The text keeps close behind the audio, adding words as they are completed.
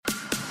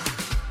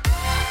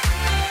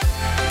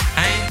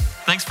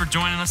Thanks for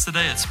joining us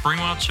today at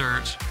Springwell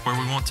Church, where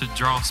we want to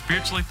draw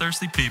spiritually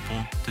thirsty people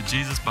to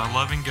Jesus by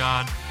loving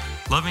God,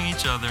 loving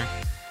each other,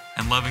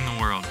 and loving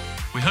the world.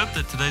 We hope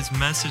that today's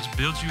message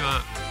builds you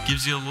up,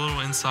 gives you a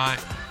little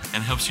insight,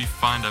 and helps you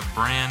find a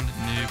brand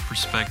new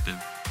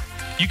perspective.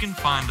 You can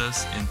find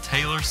us in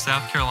Taylor,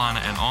 South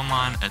Carolina, and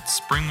online at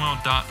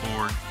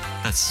springwell.org.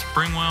 That's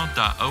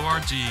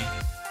springwell.org.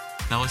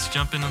 Now let's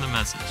jump into the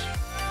message.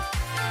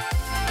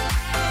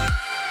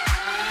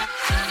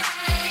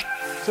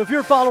 So if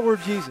you're a follower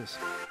of Jesus,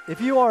 if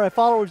you are a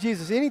follower of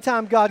Jesus,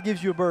 anytime God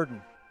gives you a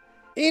burden,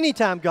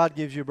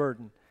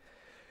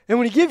 and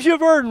when He gives you a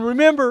burden,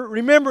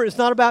 remember it's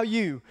not about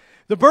you.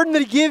 The burden that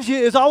He gives you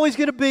is always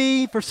going to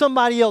be for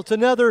somebody else,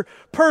 another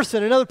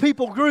person, another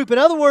people group. In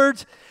other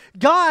words,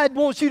 God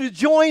wants you to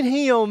join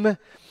Him.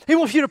 He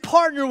wants you to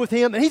partner with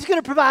Him, and He's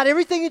going to provide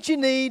everything that you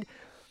need.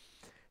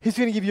 He's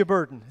going to give you a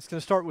burden. It's going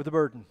to start with a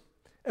burden.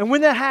 And when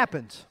that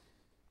happens,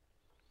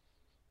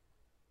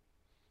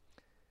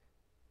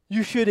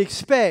 you should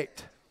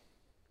expect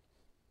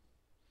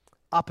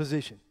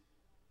opposition.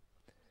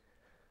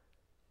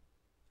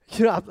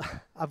 You know,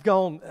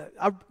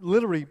 I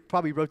literally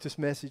probably wrote this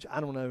message, I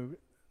don't know,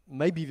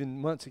 maybe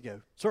even months ago,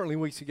 certainly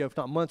weeks ago, if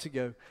not months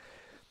ago.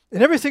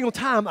 And every single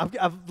time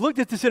I've looked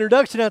at this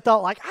introduction and I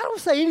thought, like, I don't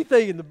say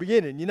anything in the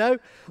beginning, you know?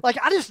 Like,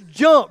 I just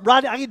jump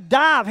right, I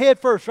dive head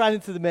first right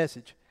into the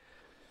message.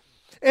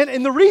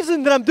 And the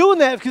reason that I'm doing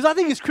that is because I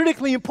think it's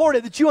critically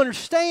important that you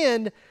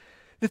understand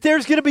that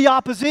there's going to be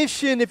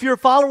opposition if you're a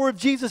follower of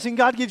Jesus and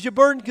God gives you a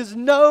burden, because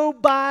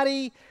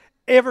nobody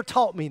ever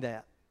taught me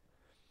that.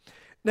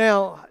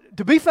 Now,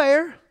 to be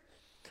fair,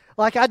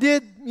 like I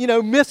did,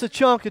 miss a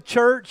chunk of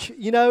church.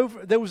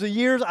 There was a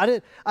years I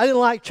didn't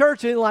like church.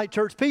 I didn't like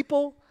church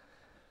people.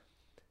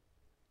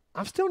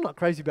 I'm still not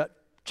crazy about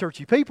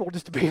churchy people,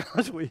 just to be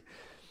honest with you.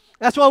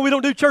 That's why we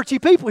don't do churchy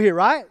people here,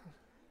 right?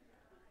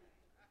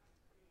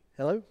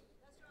 Hello?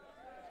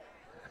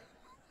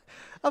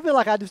 I feel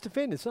like I just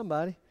offended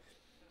somebody.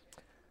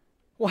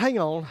 Well, hang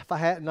on. If I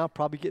hadn't, I'll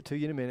probably get to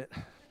you in a minute.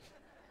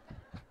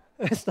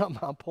 That's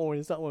not my point.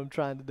 It's not what I'm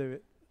trying to do.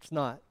 It's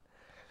not.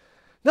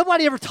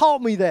 Nobody ever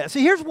taught me that.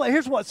 See, here's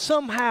what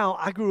somehow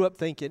I grew up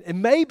thinking.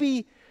 And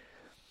maybe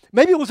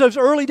it was those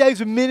early days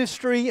of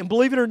ministry, and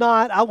believe it or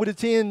not, I would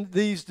attend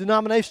these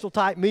denominational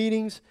type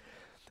meetings.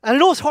 And I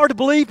know it's hard to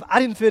believe, I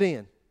didn't fit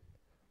in.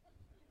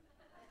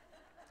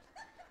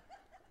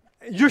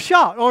 You're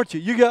shocked, aren't you?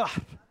 You go,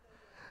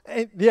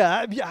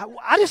 yeah,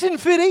 I just didn't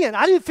fit in.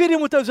 I didn't fit in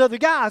with those other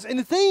guys. And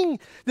the thing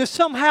that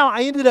somehow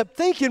I ended up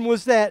thinking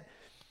was that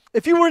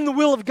if you were in the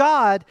will of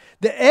God,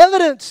 the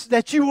evidence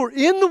that you were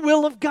in the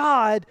will of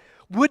God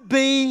would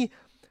be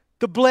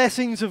the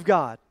blessings of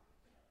God.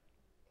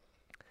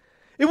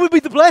 It would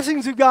be the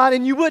blessings of God,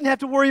 and you wouldn't have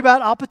to worry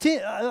about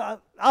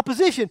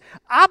opposition.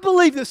 I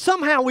believe that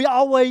somehow we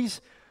always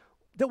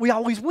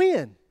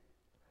win.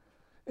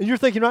 And you're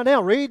thinking right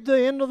now, read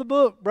the end of the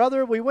book,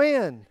 brother, we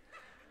win.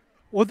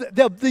 Well,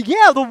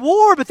 the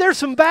war, but there's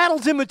some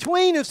battles in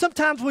between, and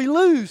sometimes we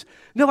lose.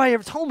 Nobody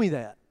ever told me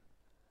that.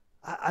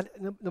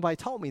 Nobody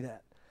taught me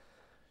that.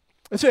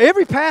 And so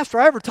every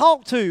pastor I ever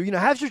talked to,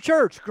 how's your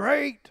church?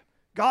 Great.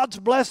 God's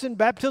blessing.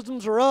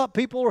 Baptisms are up.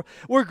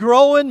 We're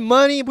growing.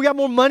 Money. We got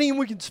more money than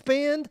we can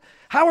spend.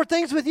 How are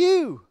things with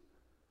you?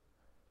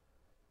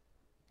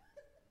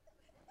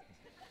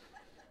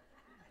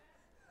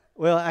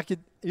 Well,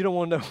 you don't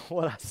want to know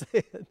what I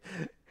said.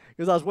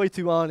 Because I was way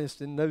too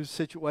honest in those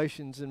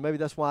situations, and maybe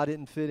that's why I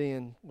didn't fit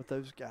in with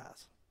those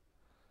guys.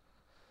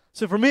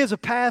 So for me as a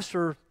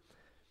pastor,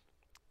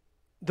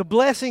 the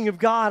blessing of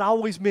God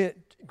always meant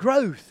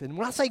growth. And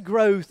when I say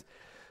growth,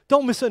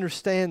 don't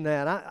misunderstand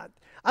that.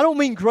 I don't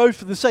mean growth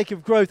for the sake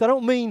of growth. I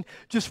don't mean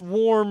just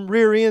warm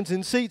rear ends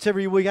and seats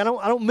every week. I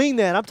don't mean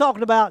that. I'm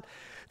talking about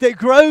that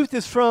growth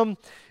is from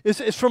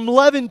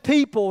loving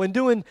people and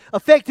doing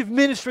effective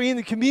ministry in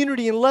the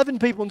community and loving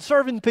people and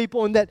serving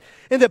people, and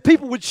that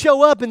people would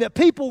show up and that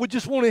people would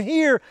just want to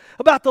hear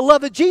about the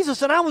love of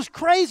Jesus. And I was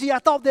crazy. I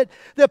thought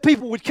that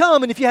people would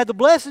come, and if you had the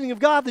blessing of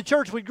God, the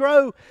church would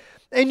grow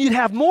and you'd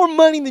have more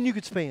money than you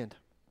could spend.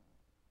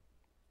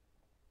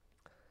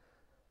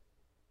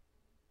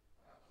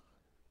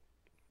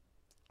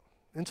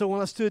 And so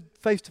when I stood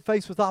face to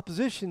face with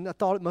opposition, I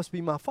thought it must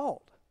be my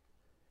fault.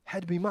 It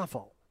had to be my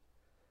fault.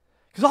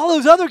 Because all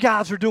those other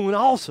guys are doing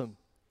awesome.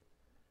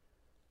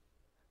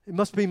 It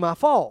must be my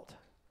fault.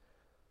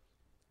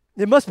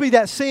 It must be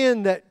that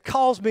sin that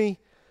caused me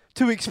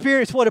to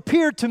experience what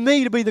appeared to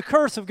me to be the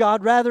curse of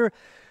God rather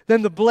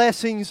than the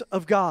blessings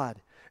of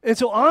God. And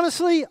so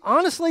honestly,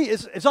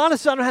 as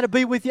honest as I know how to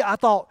be with you, I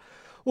thought,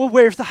 well,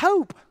 where's the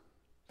hope?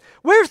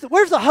 Where's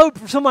the hope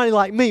for somebody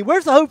like me?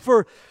 Where's the hope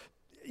for,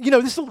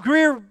 this little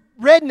Greer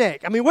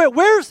redneck? I mean,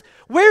 where's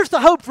the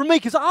hope for me?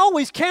 Because I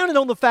always counted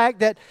on the fact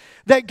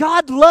that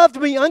God loved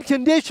me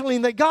unconditionally,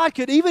 and that God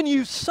could even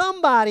use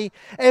somebody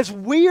as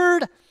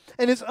weird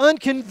and as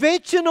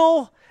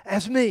unconventional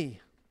as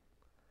me.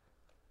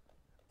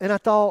 And I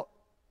thought,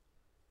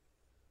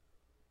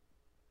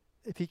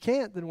 if He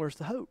can't, then where's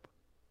the hope?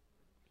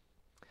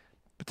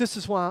 But this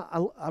is why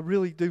I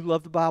really do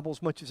love the Bible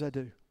as much as I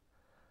do.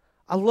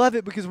 I love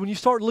it because when you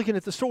start looking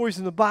at the stories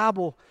in the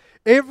Bible,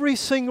 every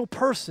single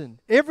person,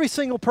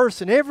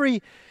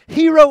 every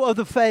hero of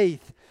the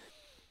faith,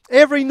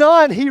 every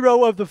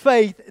non-hero of the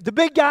faith, the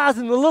big guys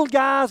and the little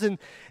guys and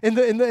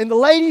the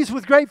ladies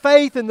with great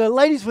faith and the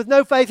ladies with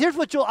no faith, here's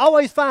what you'll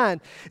always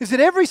find, is that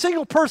every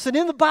single person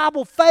in the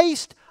Bible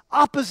faced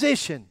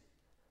opposition.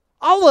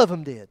 All of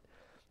them did.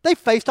 They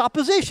faced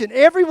opposition.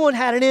 Everyone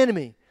had an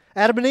enemy.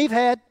 Adam and Eve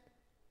had.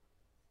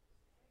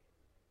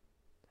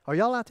 Are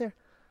y'all out there?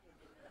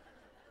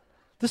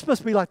 This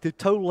must be like the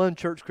total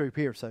unchurched group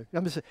here. So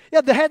I'm just saying,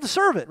 yeah, they had the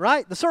serpent,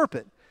 right? The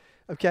serpent.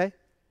 Okay?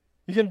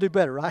 You're going to do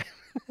better, right?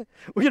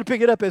 We're going to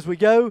pick it up as we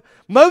go.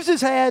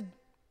 Moses had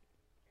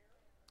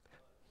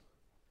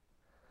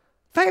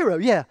Pharaoh,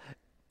 yeah.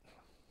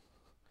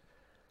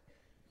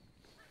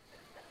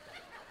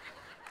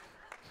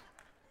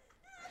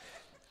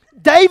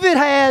 David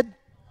had,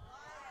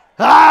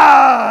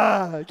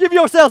 give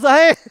yourselves a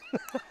hand.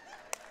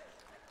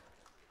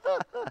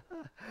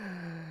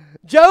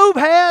 Job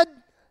had,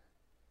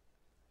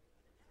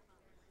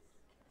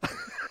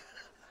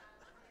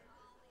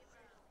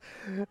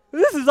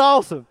 this is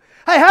awesome.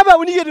 Hey, how about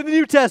when you get to the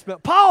New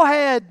Testament? Paul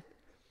had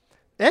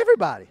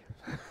everybody.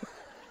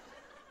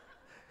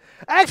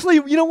 Actually,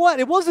 you know what?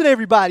 It wasn't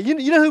everybody.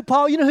 You know who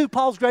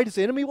Paul's greatest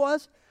enemy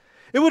was?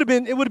 It would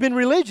have been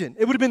religion.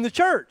 It would have been the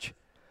church.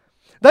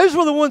 Those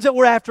were the ones that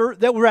were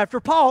after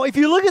Paul. If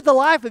you look at the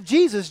life of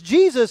Jesus,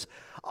 Jesus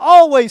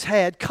always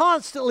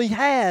constantly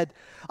had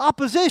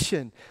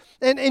opposition.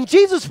 And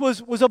Jesus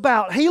was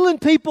about healing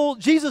people.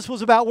 Jesus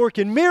was about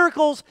working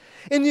miracles.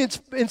 And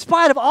in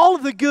spite of all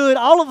of the good,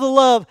 all of the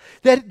love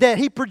that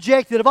he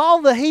projected, of all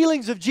the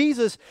healings of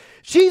Jesus,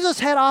 Jesus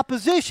had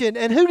opposition.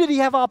 And who did he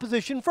have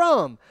opposition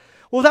from?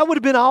 Well, that would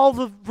have been all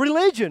the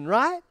religion,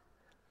 right?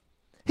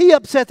 He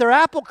upset their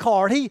apple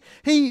cart. He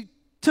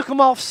took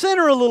them off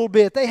center a little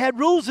bit. They had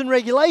rules and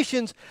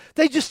regulations.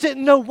 They just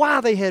didn't know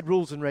why they had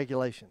rules and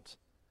regulations.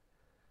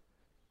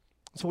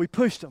 So we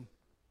pushed them.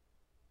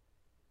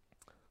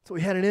 So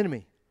we had an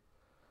enemy.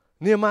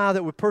 Nehemiah,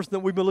 the person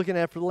that we've been looking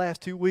at for the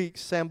last 2 weeks,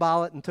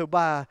 Sanballat and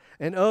Tobiah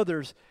and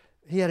others,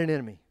 he had an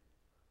enemy.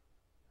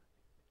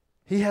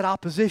 He had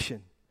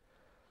opposition.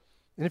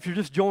 And if you're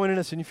just joining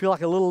us and you feel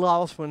like a little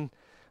lost, let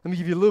me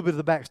give you a little bit of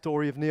the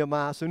backstory of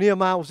Nehemiah. So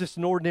Nehemiah was just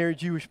an ordinary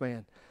Jewish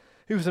man.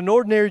 He was an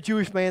ordinary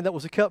Jewish man that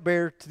was a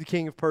cupbearer to the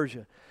king of Persia.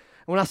 And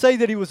when I say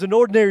that he was an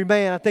ordinary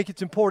man, I think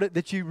it's important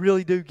that you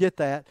really do get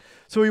that.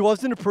 So he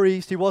wasn't a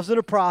priest. He wasn't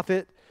a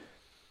prophet.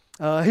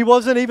 He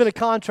wasn't even a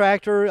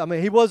contractor. I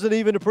mean, he wasn't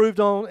even approved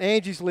on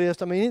Angie's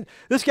list. I mean,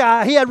 this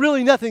guy, he had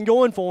really nothing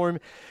going for him.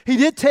 He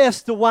did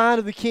test the wine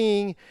of the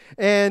king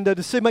and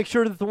to make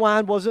sure that the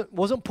wine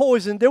wasn't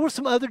poisoned. There were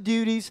some other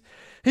duties.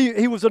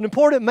 He was an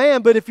important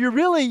man, but if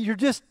you're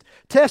just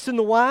testing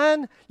the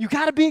wine, you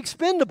got to be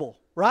expendable,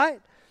 right?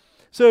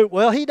 So,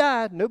 well, he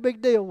died. No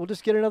big deal. We'll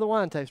just get another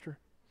wine taster.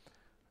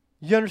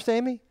 You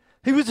understand me?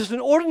 He was just an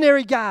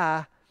ordinary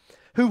guy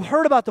who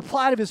heard about the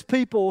plight of his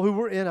people who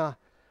were in a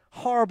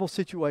horrible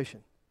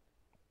situation.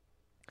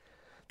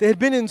 They had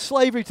been in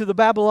slavery to the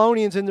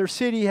Babylonians and their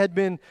city had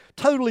been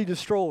totally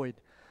destroyed.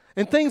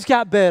 And things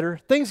got better.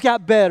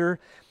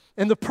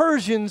 And the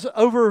Persians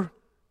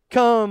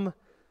overcome,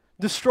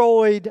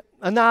 destroyed,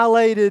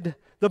 annihilated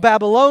the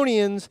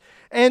Babylonians.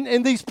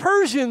 And these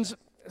Persians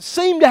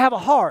seemed to have a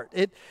heart.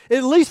 At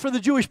least for the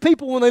Jewish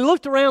people, when they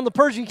looked around, the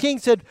Persian king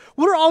said,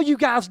 "What are all you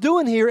guys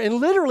doing here?" And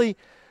literally,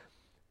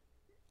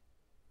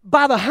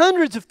 by the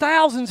hundreds of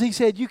thousands, he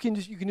said, you can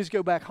just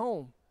go back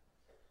home.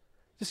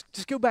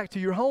 Just go back to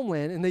your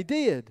homeland. And they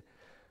did.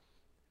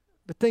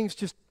 But things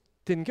just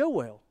didn't go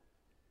well.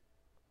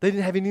 They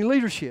didn't have any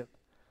leadership.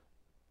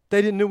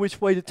 They didn't know which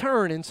way to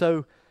turn. And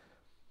so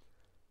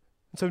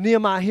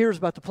Nehemiah hears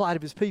about the plight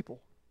of his people.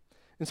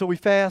 And so he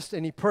fasts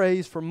and he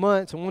prays for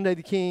months. And one day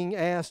the king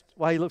asked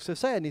why he looked so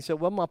sad. And he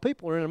said, "Well, my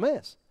people are in a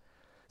mess."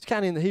 It's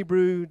kind of in the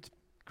Hebrew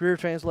Greer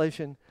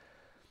translation.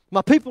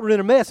 My people are in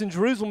a mess, and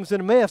Jerusalem's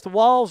in a mess. The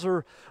walls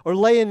are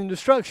laying in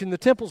destruction. The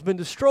temple's been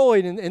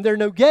destroyed, and there are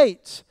no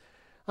gates.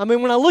 I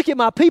mean, when I look at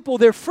my people,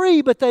 they're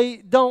free, but they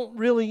don't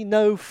really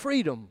know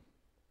freedom.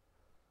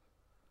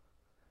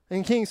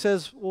 And the king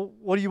says, "Well,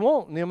 what do you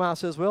want?" And Nehemiah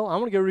says, "Well, I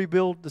want to go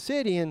rebuild the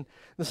city." And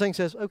the king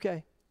says,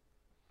 "Okay."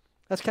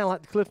 That's kind of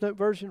like the Cliff Note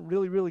version,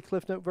 really, really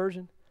Cliff Note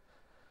version.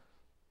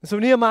 And so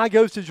Nehemiah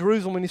goes to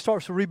Jerusalem, and he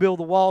starts to rebuild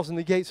the walls and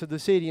the gates of the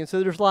city. And so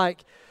there's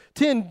like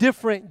 10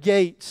 different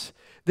gates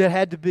that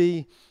had to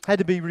be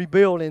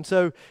rebuilt. And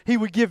so he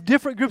would give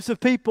different groups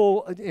of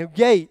people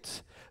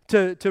gates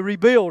to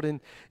rebuild.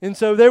 And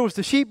so there was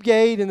the sheep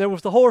gate, and there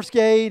was the horse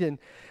gate, and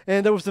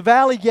there was the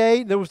valley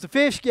gate, and there was the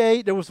fish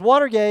gate, there was the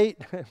water gate.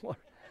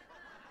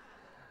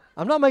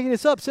 I'm not making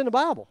this up, it's in the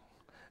Bible.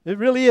 It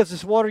really is,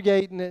 this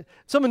Watergate. And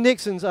some of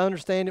Nixon's, I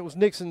understand, it was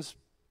Nixon's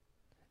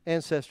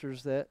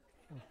ancestors that.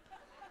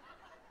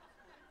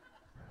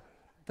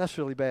 That's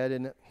really bad,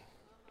 isn't it?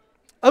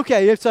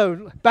 Okay,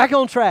 so back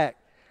on track.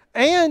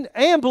 And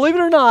believe it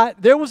or not,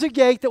 there was a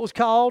gate that was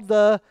called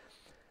the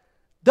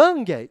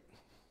Dung Gate.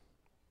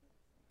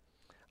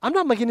 I'm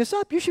not making this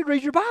up. You should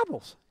read your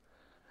Bibles.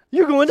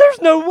 You're going,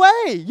 there's no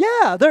way.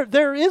 Yeah,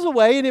 there is a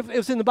way, and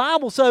it's in the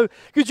Bible. So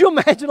could you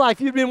imagine, like,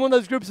 if you'd been one of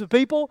those groups of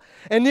people,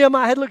 and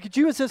Nehemiah had looked at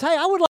you and says, hey,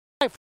 I would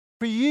like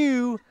for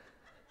you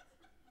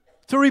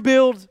to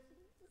rebuild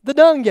the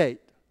dung gate.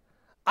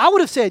 I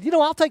would have said,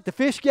 I'll take the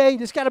fish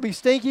gate. It's got to be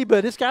stinky,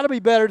 but it's got to be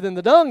better than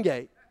the dung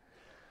gate.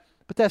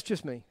 But that's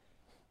just me.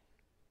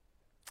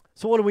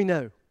 So what do we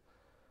know?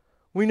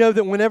 We know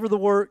that whenever the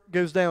work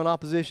goes down,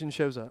 opposition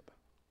shows up.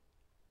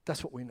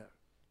 That's what we know.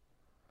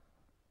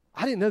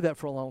 I didn't know that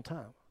for a long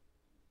time.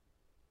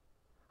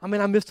 I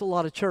missed a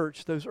lot of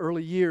church those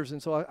early years,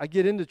 and so I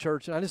get into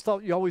church, and I just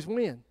thought you always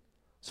win.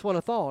 That's what I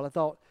thought. I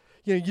thought,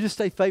 you just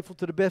stay faithful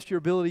to the best of your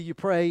ability. You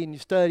pray and you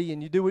study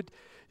and you do what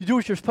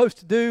you're supposed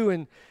to do,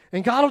 and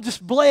God will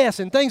just bless,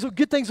 and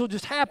good things will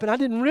just happen. I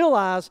didn't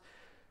realize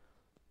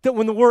that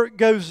when the work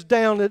goes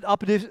down, that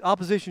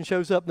opposition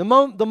shows up. The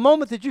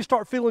moment that you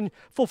start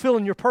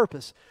fulfilling your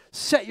purpose,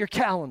 set your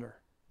calendar.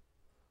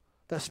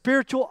 That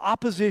spiritual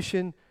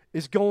opposition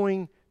is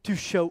going to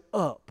show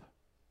up.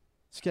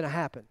 It's going to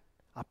happen.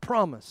 I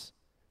promise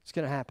it's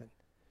going to happen.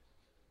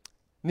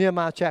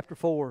 Nehemiah chapter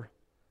 4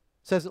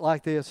 says it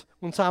like this.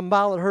 When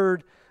Sanballat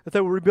heard that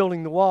they were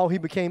rebuilding the wall, he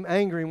became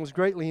angry and was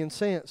greatly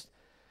incensed.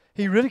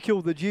 He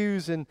ridiculed the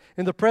Jews, and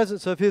in the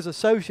presence of his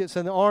associates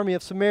and the army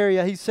of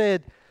Samaria, he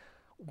said,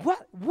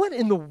 What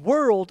in the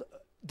world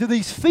do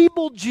these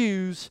feeble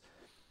Jews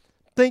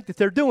think that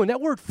they're doing? That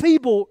word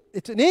feeble,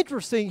 it's an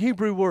interesting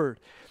Hebrew word.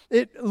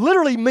 It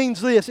literally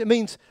means this. It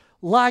means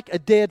like a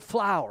dead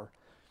flower.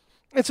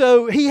 And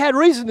so he had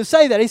reason to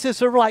say that. He says,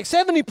 so for like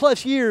 70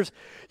 plus years,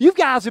 you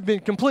guys have been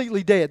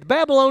completely dead. The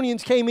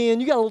Babylonians came in.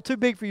 You got a little too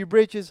big for your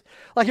britches.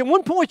 Like at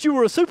one point, you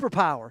were a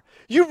superpower.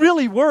 You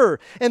really were.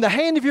 And the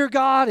hand of your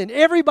God, and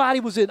everybody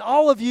was in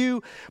awe of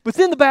you. But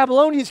then the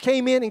Babylonians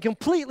came in and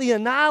completely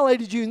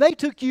annihilated you, and they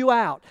took you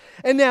out.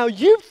 And now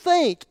you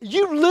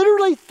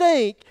literally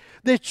think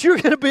that you're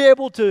going to be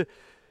able to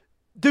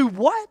do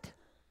what?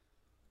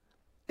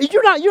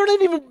 You're not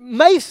even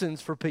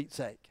masons, for Pete's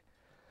sake.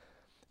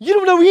 You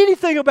don't know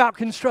anything about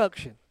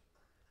construction.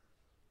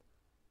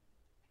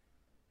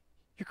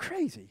 You're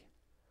crazy.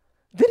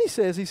 Then he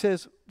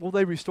says, will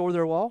they restore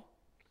their wall?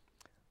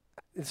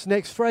 This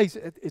next phrase,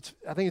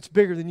 I think it's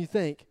bigger than you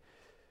think.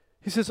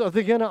 He says, are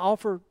they going to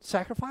offer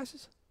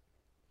sacrifices?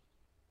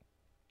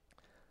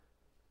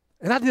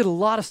 And I did a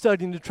lot of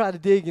studying to try to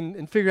dig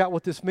and figure out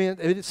what this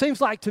meant. And it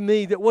seems like to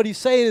me that what he's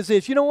saying is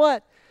this, you know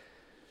what?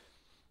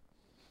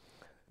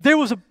 There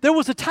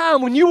was a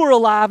time when you were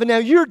alive, and now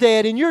you're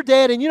dead, and you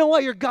know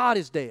what? Your God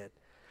is dead.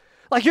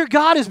 Like your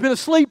God has been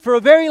asleep for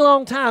a very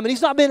long time, and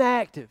he's not been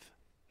active.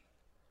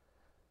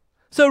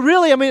 So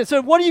really,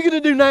 so what are you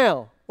going to do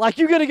now? Like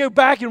you're going to go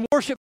back and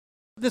worship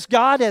this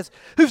God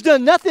who's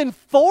done nothing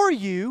for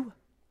you?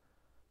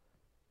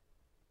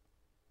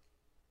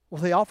 Will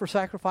they offer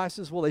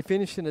sacrifices? Will they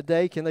finish in a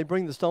day? Can they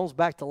bring the stones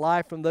back to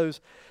life from those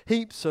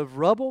heaps of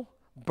rubble,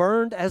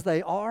 burned as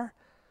they are?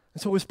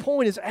 And so his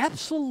point is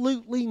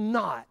absolutely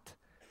not.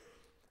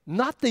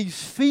 Not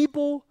these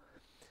feeble,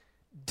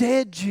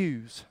 dead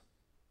Jews,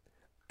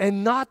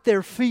 and not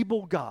their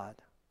feeble God.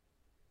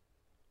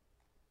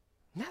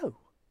 No.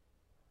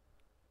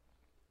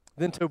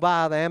 Then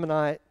Tobiah the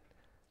Ammonite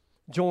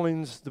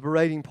joins the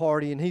berating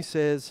party, and he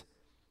says,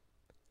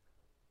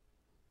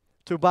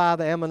 Tobiah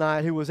the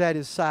Ammonite, who was at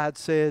his side,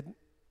 said,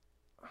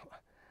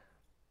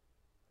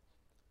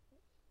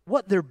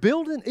 what they're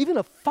building, even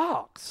a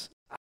fox.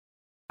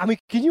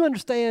 Can you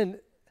understand?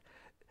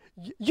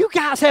 You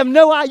guys have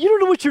no idea. You don't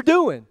know what you're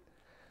doing.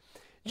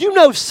 You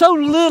know so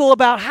little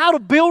about how to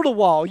build a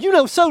wall. You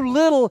know so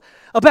little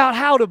about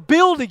how to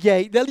build a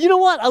gate that, you know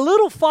what? A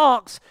little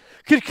fox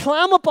could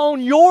climb up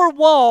on your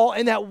wall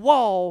and that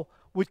wall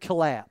would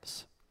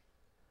collapse.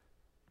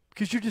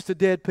 Because you're just a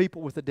dead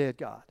people with a dead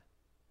God.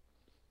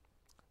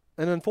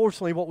 And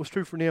unfortunately, what was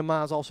true for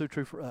Nehemiah is also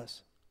true for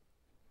us.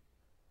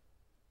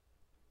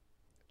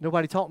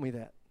 Nobody taught me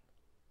that.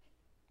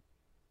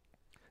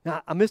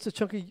 Now, I missed a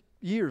chunk of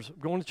years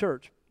going to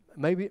church.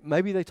 Maybe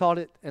they taught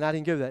it and I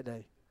didn't go that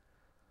day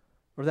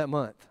or that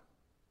month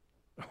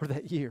or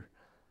that year.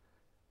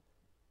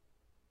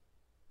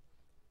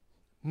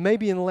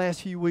 Maybe in the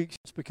last few weeks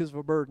it's because of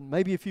a burden.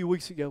 Maybe a few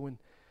weeks ago when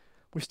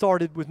we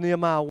started with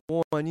Nehemiah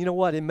 1, you know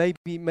what? And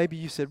maybe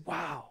you said,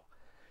 wow,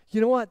 you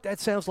know what? That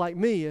sounds like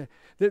me.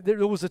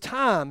 There was a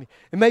time,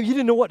 and maybe you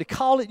didn't know what to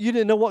call it. You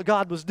didn't know what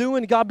God was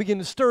doing. God began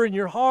to stir in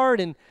your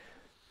heart, and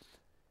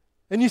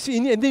then you said,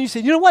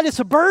 you know what? It's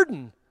a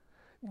burden.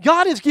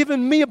 God has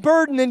given me a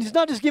burden, and he's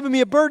not just giving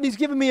me a burden, he's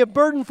given me a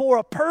burden for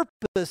a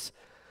purpose.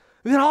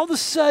 And then all of a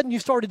sudden you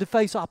started to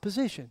face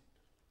opposition,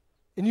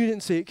 and you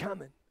didn't see it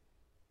coming.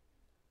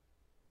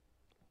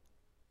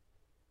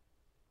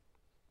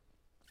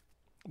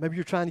 Maybe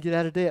you're trying to get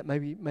out of debt.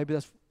 Maybe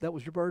that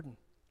was your burden.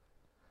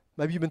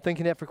 Maybe you've been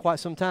thinking that for quite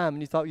some time,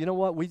 and you thought, you know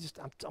what?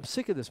 I'm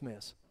sick of this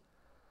mess.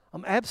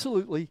 I'm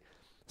absolutely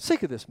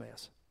sick of this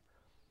mess.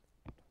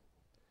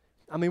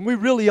 We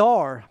really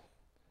are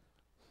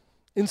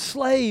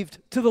enslaved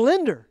to the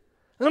lender.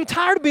 And I'm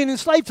tired of being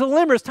enslaved to the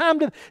limit.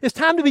 It's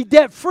time to be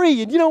debt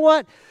free. And you know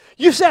what?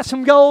 You set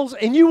some goals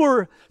and you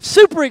were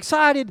super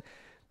excited,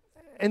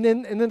 and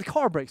then the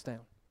car breaks down.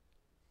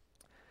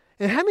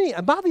 And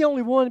am I the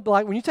only one,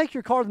 like when you take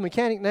your car to the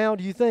mechanic now,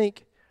 do you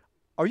think,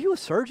 are you a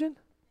surgeon?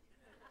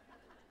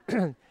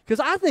 Because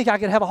I think I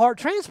could have a heart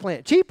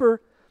transplant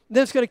cheaper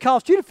than it's going to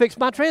cost you to fix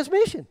my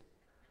transmission.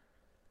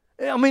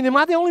 I mean, am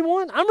I the only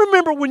one? I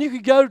remember when you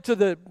could go to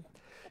the,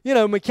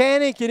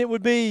 mechanic and it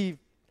would be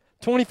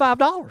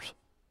 $25.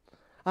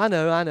 I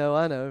know.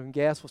 And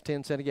gas was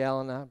 10 cents a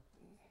gallon.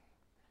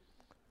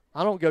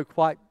 I don't go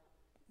quite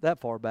that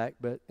far back,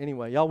 but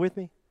anyway, y'all with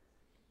me?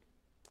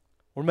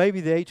 Or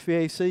maybe the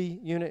HVAC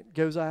unit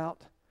goes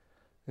out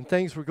and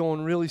things were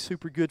going really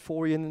super good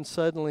for you, and then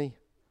suddenly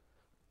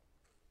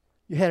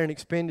you had an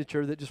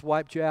expenditure that just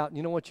wiped you out, and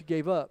you know what you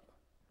gave up?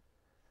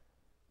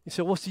 You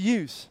said, what's the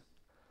use?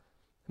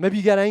 Maybe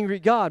you got angry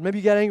at God. Maybe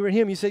you got angry at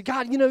Him. You said,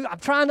 God, I'm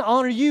trying to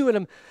honor You,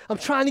 and I'm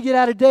trying to get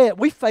out of debt.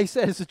 We face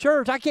that as a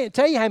church. I can't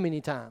tell you how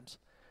many times.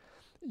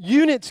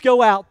 Units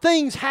go out.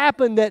 Things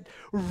happen that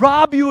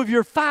rob you of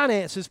your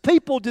finances.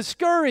 People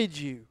discourage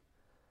you.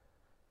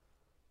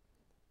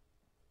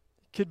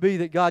 It could be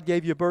that God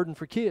gave you a burden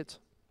for kids,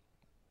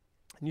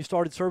 and you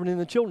started serving in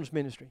the children's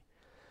ministry.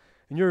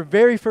 And your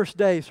very first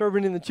day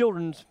serving in the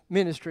children's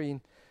ministry,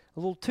 and a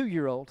little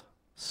 2-year-old,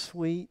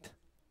 sweet,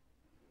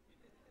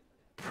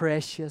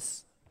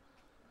 precious,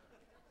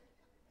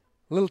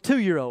 little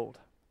 2-year-old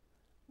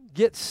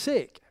gets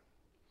sick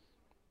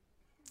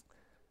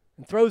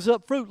and throws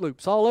up Fruit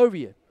Loops all over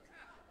you.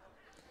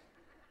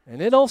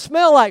 And it don't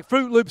smell like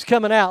Fruit Loops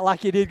coming out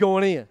like it did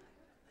going in.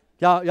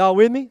 Y'all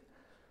with me?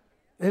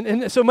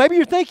 And so maybe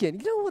you're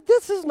thinking,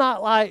 this is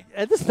not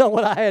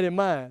what I had in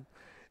mind.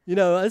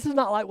 This is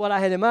not like what I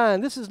had in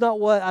mind. This is not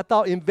what I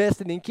thought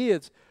investing in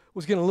kids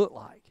was going to look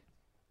like.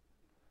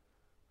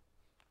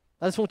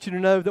 I just want you to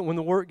know that when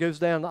the work goes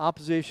down, the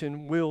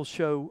opposition will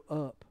show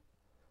up.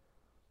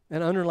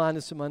 And underline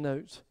this in my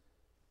notes,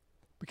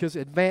 because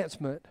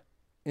advancement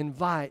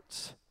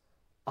invites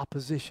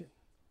opposition.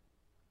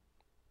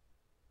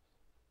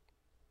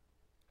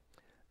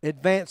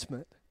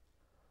 Advancement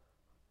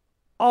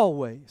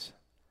always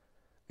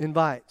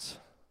invites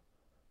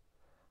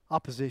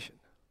opposition.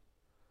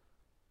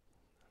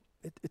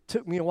 It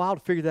took me a while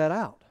to figure that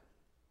out.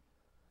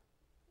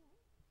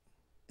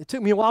 It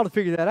took me a while to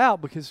figure that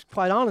out because,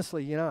 quite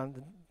honestly, you're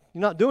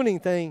not doing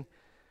anything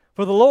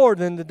for the Lord,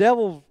 then the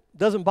devil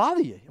doesn't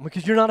bother you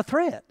because you're not a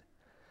threat.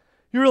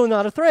 You're really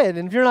not a threat.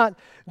 And if you're not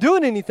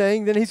doing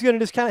anything, then he's going to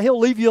just he'll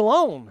leave you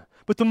alone.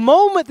 But the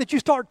moment that you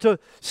start to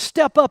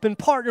step up and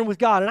partner with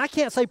God, and I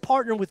can't say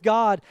partner with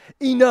God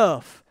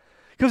enough,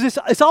 because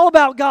it's all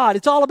about God.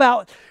 It's all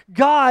about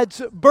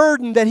God's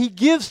burden that He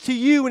gives to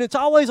you, and it's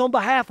always on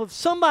behalf of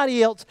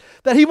somebody else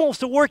that He wants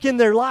to work in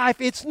their life.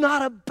 It's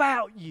not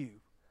about you.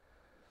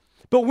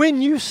 But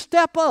when you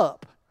step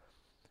up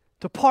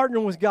to partner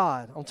with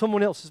God on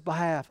someone else's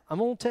behalf, I'm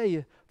going to tell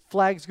you,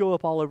 flags go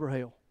up all over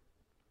hell.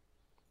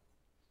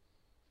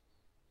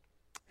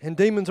 And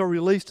demons are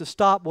released to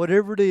stop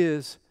whatever it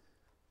is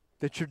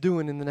that you're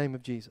doing in the name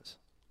of Jesus.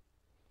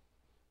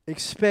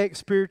 Expect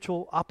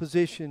spiritual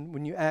opposition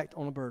when you act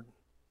on a burden.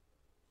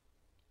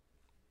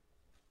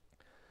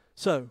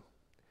 So,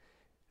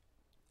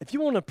 if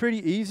you want a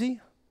pretty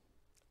easy,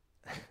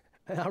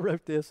 and I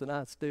wrote this and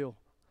I still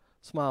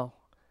smile.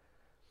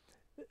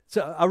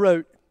 So I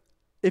wrote,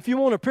 if you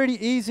want a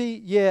pretty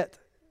easy yet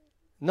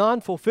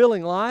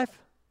non-fulfilling life,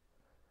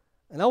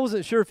 and I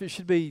wasn't sure if it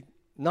should be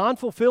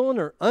non-fulfilling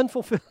or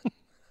unfulfilling.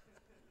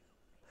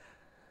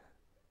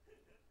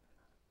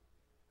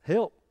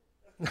 Help.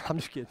 No, I'm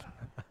just kidding.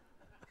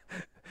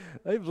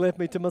 They've left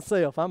me to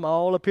myself. I'm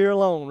all up here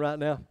alone right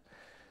now.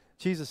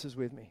 Jesus is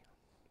with me.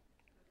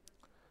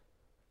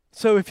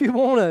 So if you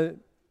want a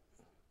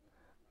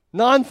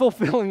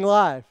non-fulfilling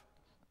life,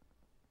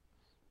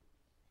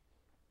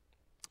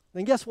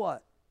 then guess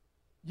what?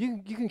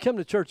 You can come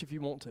to church if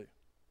you want to.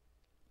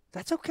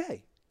 That's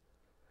okay.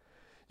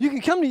 You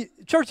can come to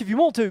church if you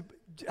want to.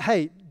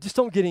 Hey, just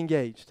don't get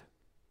engaged.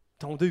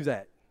 Don't do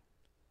that.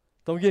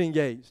 Don't get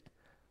engaged.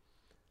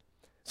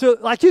 So,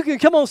 like, you can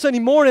come on Sunday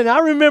morning. I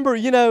remember,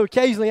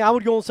 occasionally I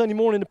would go on Sunday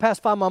morning to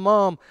pacify my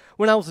mom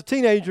when I was a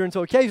teenager, and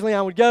so occasionally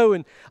I would go,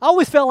 and I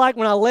always felt like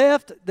when I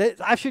left that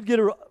I should get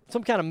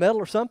some kind of medal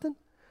or something.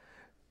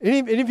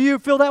 Any of you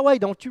feel that way?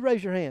 Don't you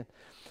raise your hand.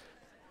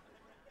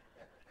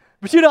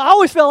 But, I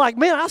always felt like,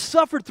 man, I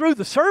suffered through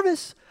the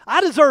service.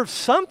 I deserve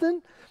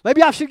something.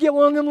 Maybe I should get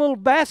one of them little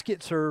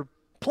baskets or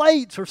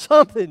plates or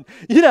something,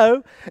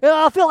 And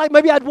I feel like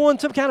maybe I'd won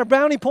some kind of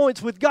brownie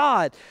points with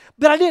God.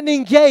 But I didn't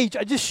engage.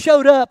 I just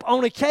showed up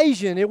on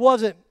occasion. It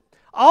wasn't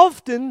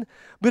often,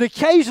 but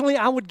occasionally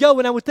I would go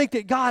and I would think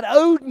that God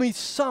owed me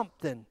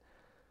something.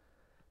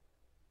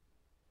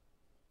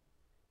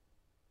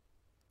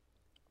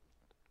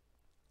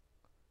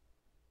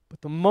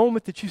 But the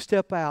moment that you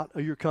step out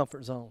of your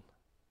comfort zone,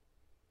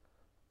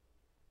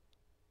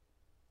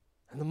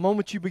 And the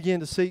moment you begin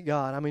to seek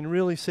God, I mean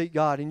really seek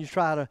God, and you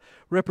try to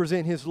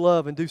represent His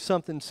love and do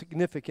something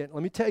significant,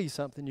 let me tell you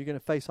something, you're going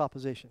to face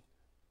opposition.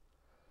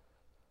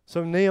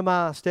 So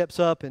Nehemiah steps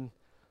up, and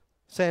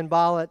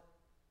Sanballat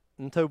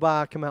and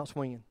Tobiah come out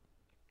swinging.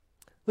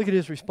 Look at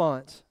his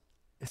response.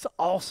 It's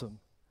awesome.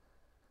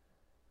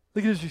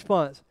 Look at his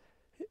response.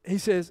 He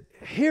says,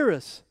 hear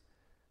us,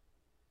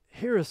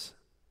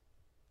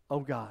 O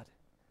God.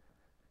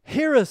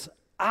 Hear us,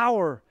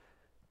 our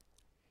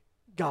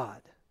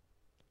God.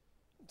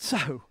 So,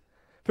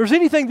 if there's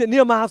anything that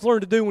Nehemiah's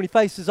learned to do when he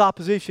faces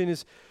opposition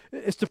is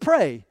to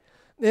pray.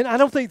 And I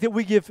don't think that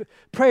we give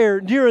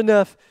prayer near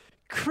enough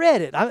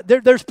credit.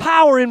 There's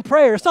power in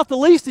prayer. It's not the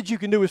least that you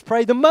can do is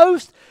pray. The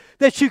most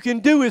that you can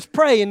do is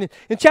pray. And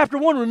in chapter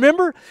 1,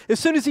 remember, as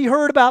soon as he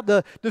heard about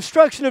the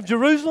destruction of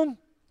Jerusalem,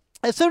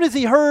 as soon as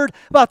he heard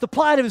about the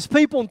plight of his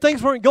people and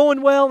things weren't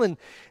going well and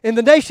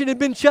the nation had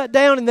been shut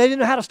down and they didn't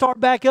know how to start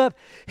back up,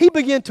 he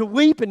began to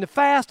weep and to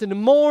fast and to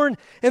mourn,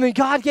 and then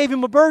God gave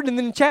him a burden. And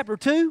then in chapter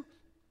 2,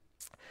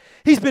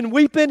 he's been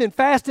weeping and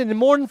fasting and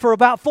mourning for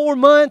about 4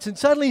 months, and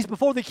suddenly he's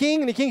before the king,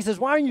 and the king says,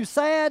 why are you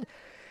sad?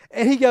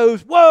 And he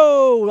goes,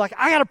 whoa, like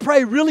I got to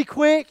pray really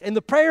quick. And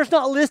the prayer's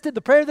not listed, the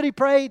prayer that he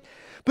prayed,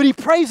 but he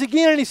prays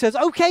again and he says,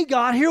 okay,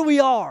 God, here we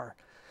are.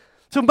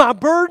 So my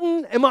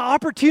burden and my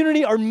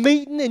opportunity are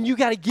meeting, and you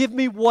got to give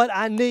me what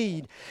I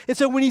need. And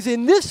so when he's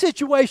in this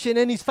situation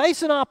and he's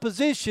facing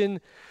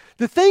opposition,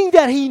 the thing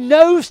that he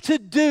knows to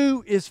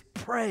do is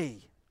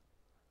pray.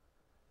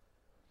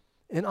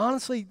 And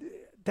honestly,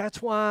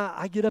 that's why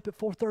I get up at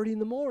 4:30 in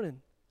the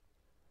morning.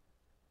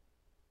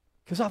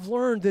 Because I've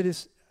learned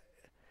that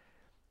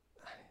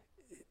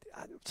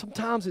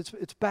sometimes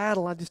it's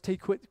battle. I just tell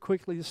you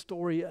quickly the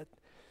story. A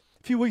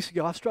few weeks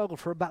ago, I struggled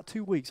for about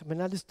 2 weeks. I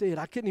mean, I just did.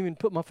 I couldn't even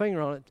put my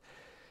finger on it.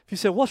 If you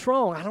said, what's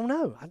wrong? I don't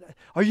know.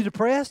 Are you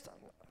depressed?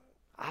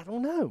 I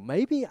don't know.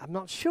 Maybe. I'm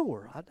not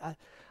sure. I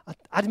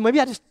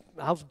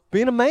was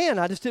being a man.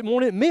 I just didn't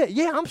want to admit,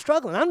 yeah, I'm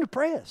struggling. I'm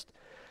depressed.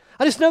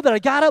 I just know that I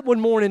got up one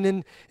morning,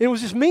 and it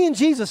was just me and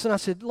Jesus, and I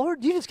said,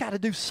 Lord, you just got to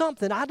do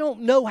something. I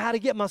don't know how to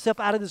get myself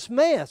out of this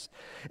mess.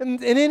 And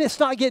then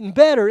it's not getting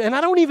better, and I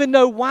don't even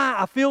know why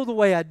I feel the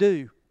way I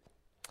do.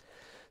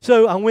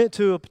 So I went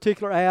to a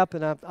particular app,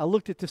 and I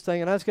looked at this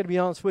thing, and I just got to be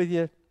honest with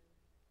you.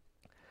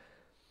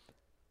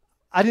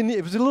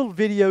 It was a little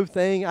video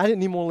thing. I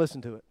didn't even want to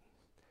listen to it.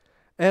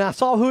 And I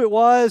saw who it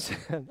was.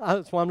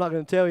 That's why I'm not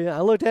going to tell you.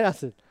 I looked at it, I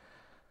said,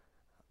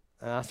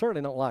 I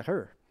certainly don't like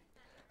her.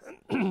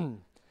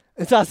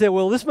 And so I said,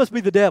 well, this must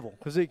be the devil,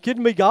 because it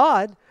couldn't be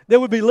God that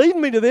would be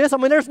leading me to this. I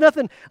mean, there's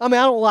nothing. I mean,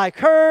 I don't like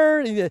her.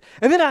 And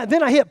then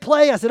I hit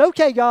play. I said,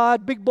 okay,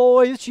 God, big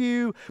boy, it's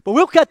you. But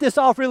we'll cut this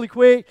off really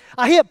quick.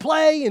 I hit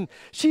play, and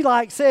she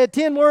said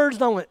 10 words,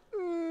 and I went,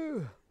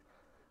 ugh.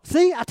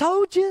 See, I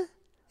told you.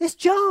 It's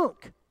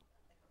junk.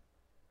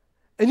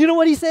 And you know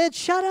what he said?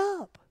 Shut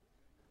up.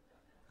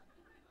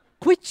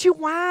 Quit your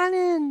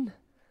whining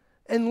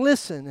and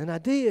listen. And I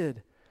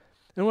did.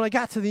 And when I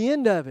got to the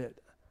end of it,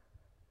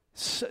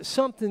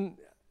 something,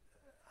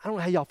 I don't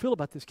know how y'all feel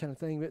about this kind of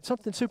thing, but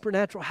something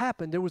supernatural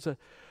happened. There was a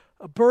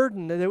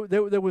burden.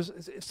 There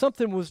was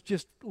something was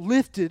just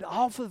lifted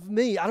off of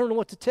me. I don't know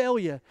what to tell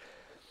you.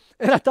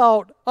 And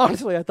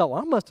honestly, I thought,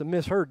 well, I must have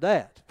misheard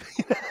that.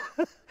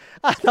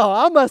 I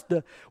thought I must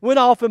have went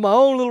off in my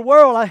own little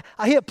world.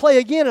 I hit play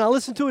again, and I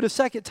listened to it a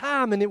second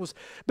time, and it was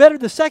better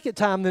the second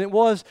time than it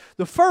was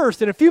the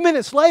first. And a few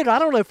minutes later,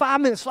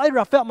 5 minutes later,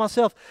 I felt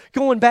myself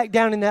going back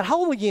down in that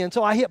hole again.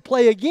 So I hit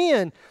play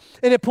again,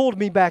 and it pulled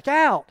me back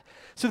out.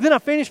 So then I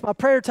finished my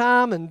prayer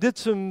time and did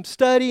some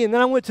study, and then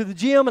I went to the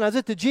gym, and I was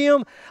at the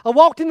gym. I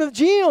walked into the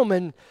gym,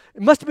 and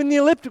it must have been the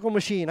elliptical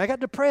machine. I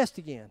got depressed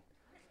again.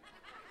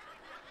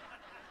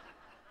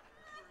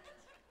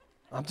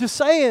 I'm just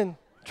saying,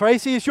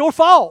 Tracy, it's your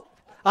fault.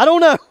 I don't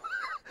know.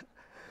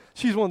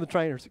 She's one of the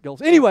trainers that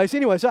goes. Anyways, you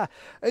know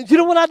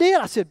what I did?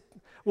 I said,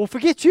 well,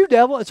 forget you,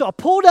 devil. And so I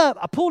pulled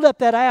up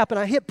that app, and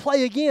I hit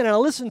play again, and I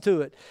listened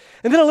to it.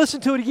 And then I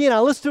listened to it again.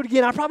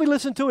 I probably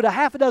listened to it a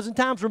half a dozen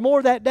times or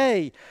more that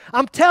day.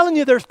 I'm telling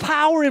you, there's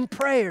power in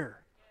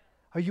prayer.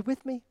 Are you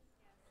with me?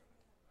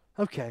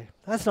 Okay,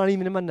 that's not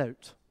even in my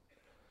notes.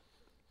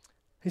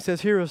 He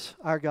says, hear us,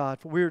 our God,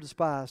 for we are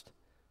despised.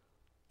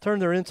 Turn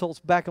their insults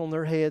back on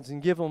their heads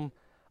and give them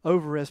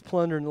over as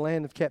plunder in the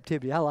land of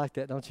captivity. I like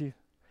that, don't you?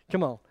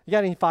 Come on. You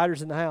got any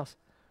fighters in the house?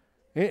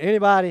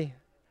 Anybody?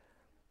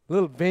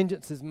 Little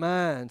vengeance is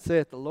mine,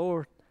 saith the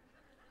Lord.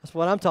 That's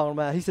what I'm talking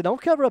about. He said,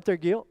 don't cover up their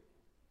guilt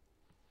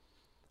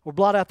or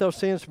blot out those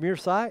sins from your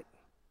sight.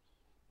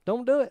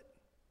 Don't do it.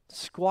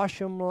 Squash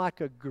them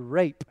like a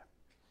grape.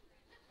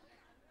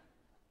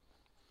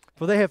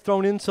 For they have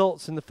thrown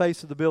insults in the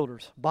face of the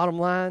builders. Bottom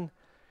line,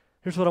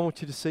 here's what I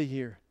want you to see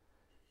here.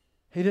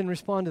 He didn't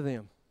respond to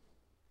them.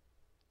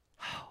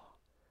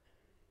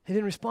 He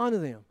didn't respond to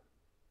them.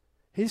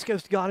 He just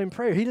goes to God in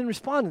prayer. He didn't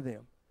respond to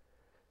them.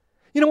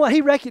 You know what?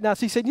 He recognized,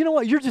 he said, you know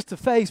what? You're just a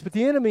face, but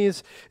the enemy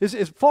is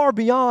far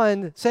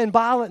beyond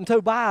Sanballat and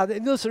Tobiah.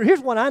 And listen,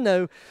 here's what I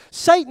know.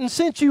 Satan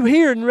sent you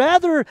here, and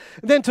rather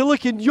than to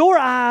look in your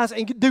eyes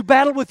and do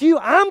battle with you,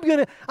 I'm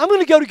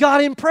gonna go to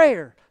God in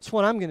prayer. That's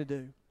what I'm going to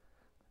do.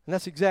 And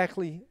that's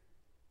exactly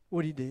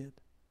what he did.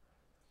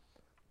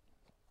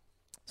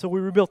 So we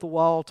rebuilt the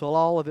wall till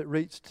all of it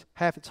reached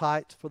half its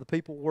height, for the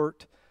people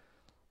worked.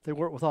 They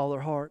worked with all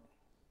their heart.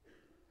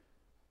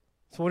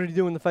 So what did he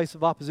do in the face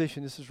of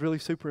opposition? This is really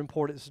super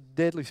important. It's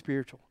deadly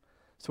spiritual.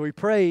 So he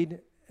prayed,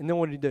 and then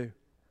what did he do?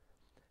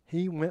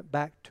 He went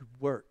back to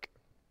work.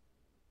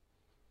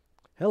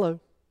 Hello.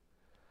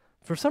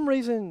 For some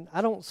reason,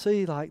 I don't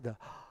see like the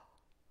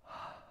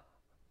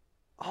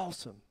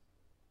awesome.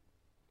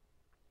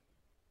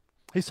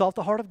 He sought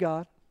the heart of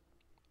God.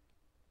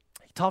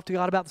 He talked to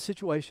God about the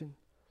situation.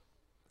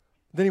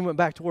 Then he went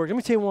back to work. Let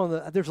me tell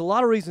you there's a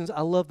lot of reasons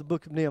I love the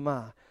book of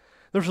Nehemiah.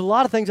 There's a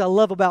lot of things I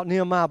love about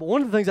Nehemiah, but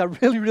one of the things I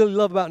really, really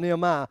love about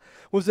Nehemiah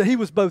was that he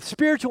was both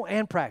spiritual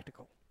and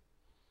practical.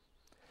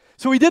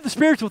 So he did the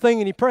spiritual thing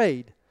and he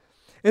prayed.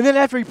 And then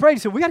after he prayed, he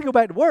said, we got to go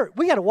back to work.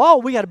 We got a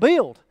wall we got to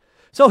build.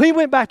 So he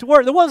went back to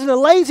work. There wasn't a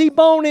lazy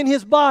bone in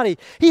his body.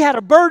 He had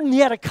a burden, he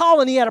had a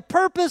calling, he had a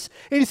purpose,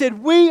 and he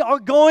said, we are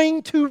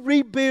going to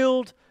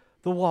rebuild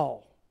the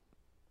wall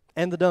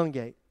and the dung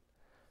gate.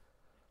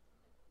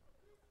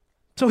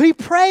 So he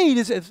prayed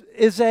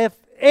as if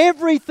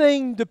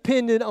everything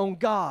depended on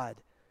God,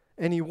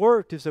 and he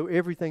worked as though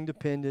everything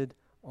depended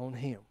on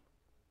him.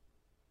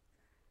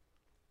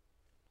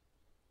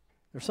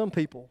 There's some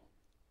people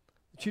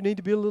that you need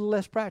to be a little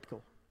less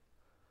practical.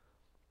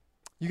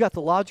 You got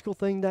the logical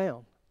thing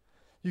down.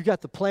 You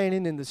got the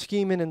planning and the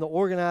scheming and the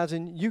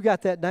organizing. You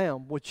got that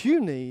down. What you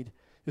need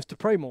is to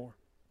pray more.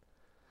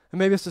 And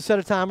maybe it's to set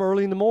a time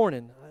early in the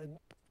morning.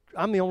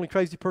 I'm the only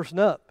crazy person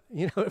up,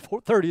 at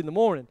 4:30 in the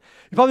morning.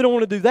 You probably don't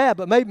want to do that,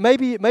 but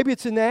maybe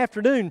it's in the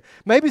afternoon.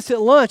 Maybe it's at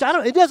lunch.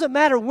 It doesn't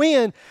matter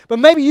when, but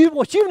maybe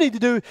what you need to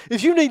do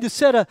is you need to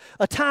set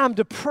a time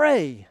to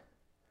pray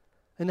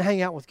and to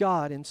hang out with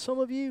God. And some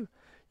of you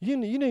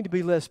need to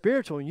be less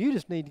spiritual, and you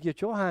just need to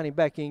get your hiney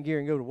back in gear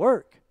and go to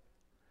work.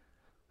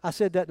 I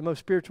said that the most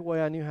spiritual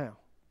way I knew how.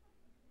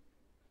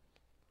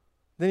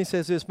 Then he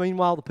says this,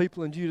 meanwhile the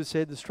people in Judah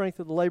said, the strength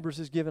of the laborers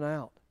is given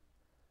out.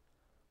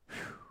 Whew.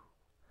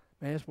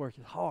 Man, this work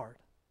is hard.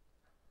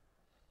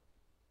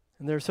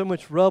 And there's so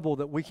much rubble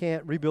that we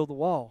can't rebuild the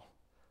wall.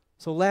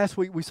 So last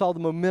week we saw the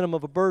momentum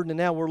of a burden, and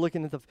now we're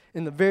looking at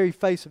in the very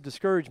face of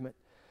discouragement.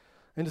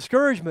 And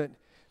discouragement,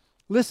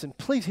 listen,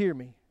 please hear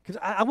me,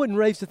 because I wasn't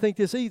raised to think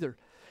this either.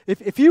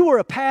 If you were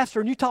a pastor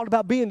and you talked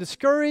about being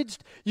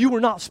discouraged, you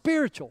were not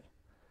spiritual.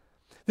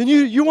 Then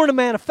you weren't a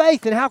man of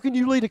faith. And how can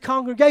you lead a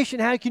congregation?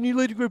 How can you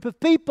lead a group of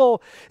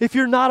people if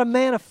you're not a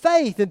man of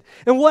faith? And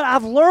what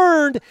I've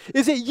learned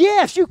is that,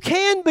 yes, you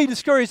can be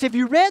discouraged. Have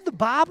you read the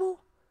Bible?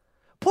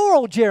 Poor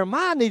old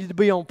Jeremiah needed to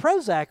be on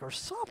Prozac or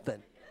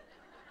something.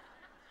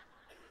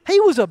 He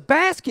was a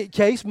basket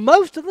case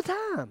most of the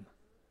time.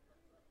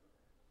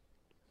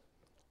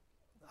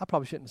 I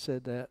probably shouldn't have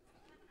said that.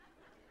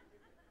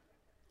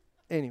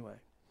 Anyway.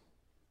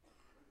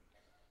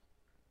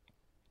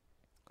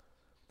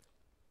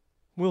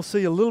 We'll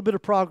see a little bit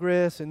of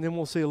progress, and then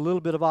we'll see a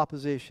little bit of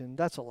opposition.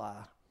 That's a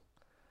lie.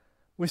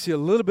 We see a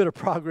little bit of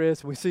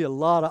progress, and we see a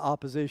lot of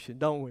opposition,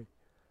 don't we?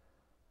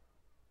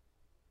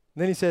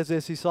 And then he says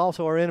this, he saw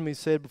also our enemies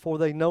said, before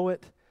they know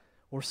it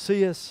or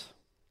see us,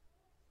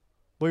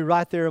 we'll be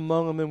right there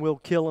among them, and we'll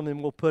kill them,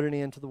 and we'll put an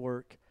end to the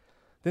work.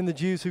 Then the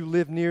Jews who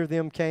lived near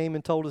them came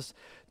and told us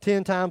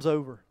 10 times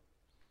over,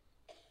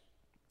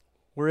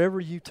 wherever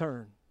you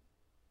turn.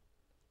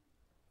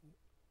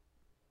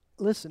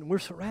 Listen, we're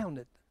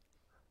surrounded.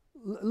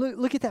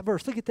 Look at that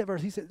verse. Look at that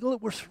verse. He said,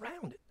 look, we're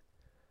surrounded.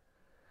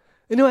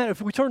 And no matter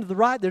if we turn to the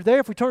right, they're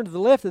there. If we turn to the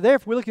left, they're there.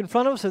 If we look in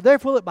front of us, they're there.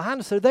 If we look behind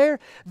us, they're there.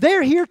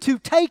 They're here to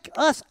take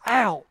us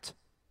out.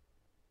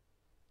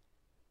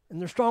 And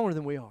they're stronger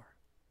than we are.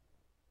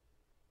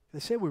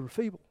 They said we were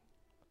feeble.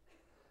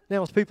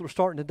 Now as people are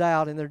starting to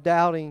doubt, and they're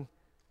doubting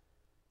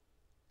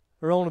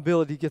their own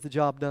ability to get the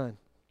job done.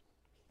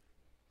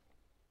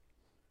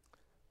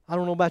 I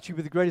don't know about you,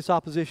 but the greatest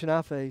opposition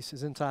I face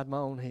is inside my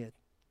own head.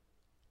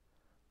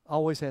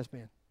 Always has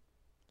been.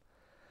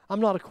 I'm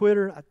not a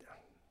quitter. I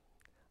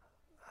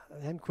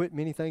haven't quit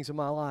many things in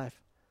my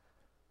life.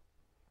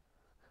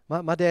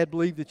 My dad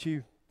believed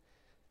that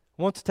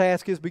once a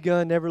task is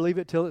begun, never leave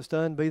it till it's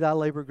done. Be thy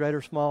labor great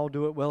or small,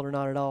 do it well or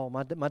not at all.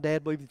 My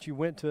dad believed that you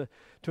went to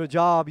a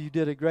job, you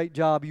did a great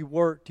job, you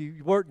worked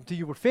until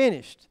you were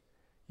finished.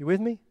 You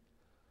with me?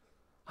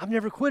 I've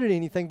never quit at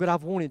anything, but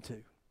I've wanted to.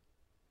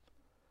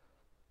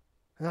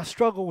 And I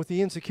struggle with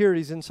the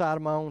insecurities inside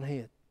of my own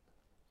head.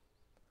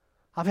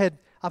 I've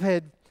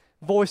had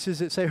voices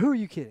that say, who are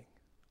you kidding?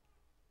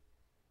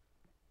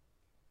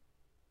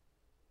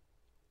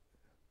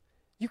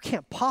 You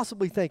can't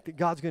possibly think that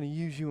God's going to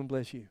use you and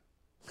bless you.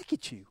 Look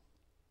at you.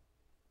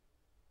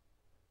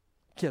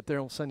 Get up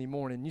there on Sunday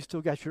morning and you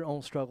still got your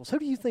own struggles. Who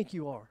do you think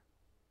you are?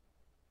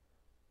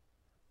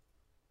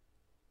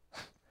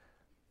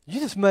 You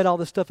just made all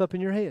this stuff up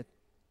in your head.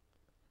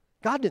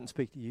 God didn't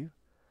speak to you.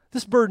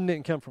 This burden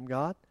didn't come from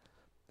God.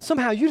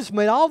 Somehow you just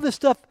made all this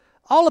stuff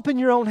all up in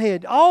your own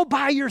head, all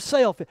by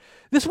yourself.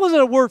 This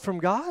wasn't a word from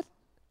God.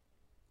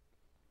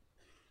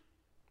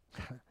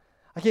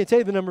 I can't tell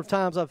you the number of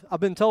times I've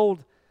been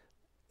told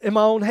in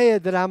my own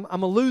head that I'm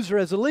a loser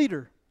as a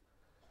leader.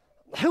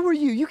 Who are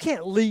you? You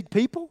can't lead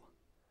people.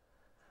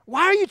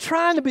 Why are you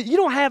trying to be? You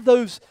don't have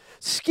those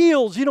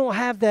skills. You don't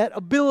have that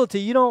ability.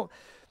 You're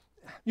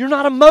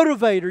not a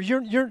motivator.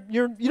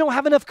 You don't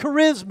have enough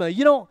charisma.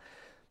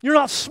 You're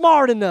not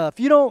smart enough.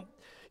 You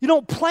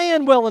don't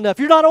plan well enough.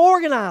 You're not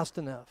organized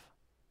enough.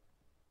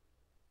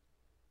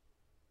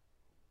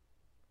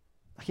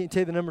 I can't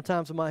tell you the number of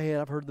times in my head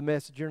I've heard the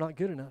message, you're not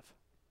good enough.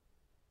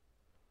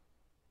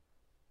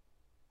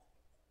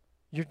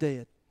 You're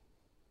dead.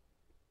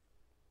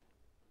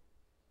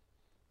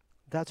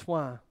 That's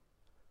why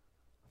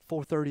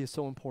 4:30 is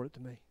so important to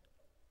me.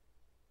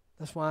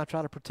 That's why I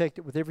try to protect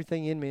it with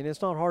everything in me. And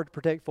it's not hard to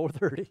protect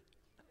 4:30.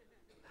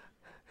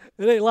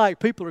 It ain't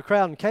like people are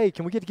crowding, "Hey,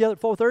 can we get together at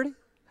 4:30?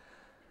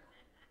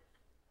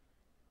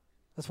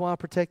 That's why I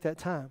protect that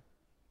time.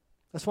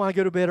 That's why I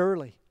go to bed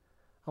early.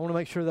 I want to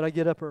make sure that I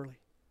get up early.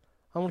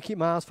 I want to keep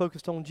my eyes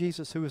focused on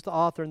Jesus, who is the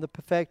author and the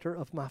perfecter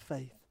of my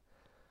faith.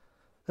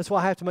 That's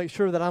why I have to make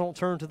sure that I don't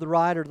turn to the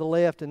right or the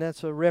left, and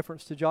that's a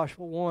reference to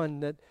Joshua 1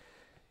 that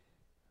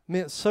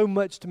meant so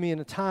much to me in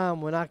a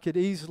time when I could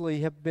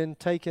easily have been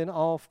taken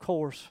off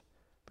course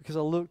because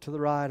I looked to the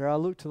right or I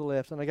looked to the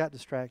left and I got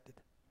distracted.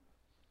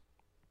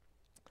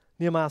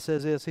 Nehemiah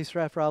says this, he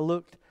said, after I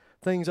looked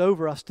things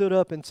over, I stood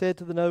up and said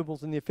to the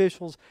nobles and the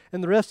officials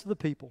and the rest of the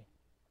people,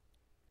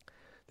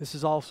 this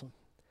is awesome.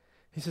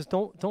 He says,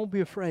 don't be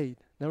afraid.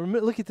 Now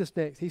look at this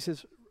next. He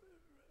says,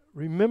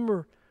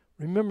 remember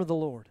the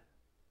Lord.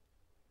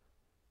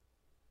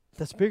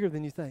 That's bigger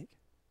than you think.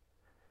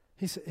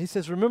 He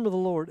says, remember the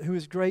Lord who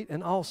is great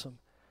and awesome.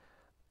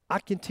 I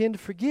can tend to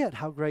forget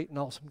how great and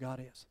awesome God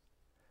is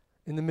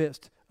in the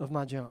midst of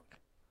my junk.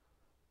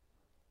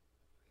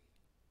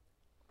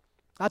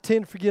 I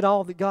tend to forget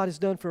all that God has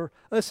done for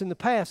us in the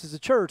past as a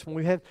church when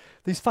we have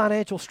these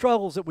financial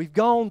struggles that we've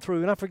gone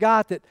through. And I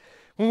forgot that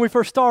when we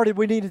first started,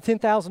 we needed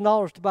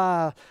 $10,000 to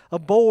buy a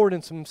board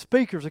and some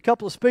speakers, a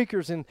couple of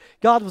speakers, and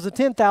God was a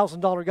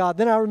 $10,000 God.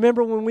 Then I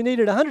remember when we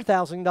needed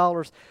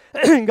 $100,000,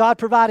 and God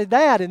provided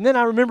that. And then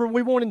I remember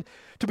we wanted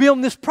to be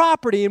on this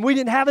property, and we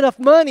didn't have enough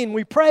money, and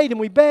we prayed, and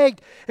we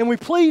begged, and we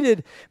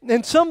pleaded.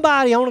 And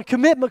somebody on a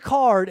commitment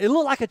card, it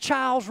looked like a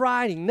child's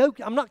writing. No,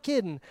 I'm not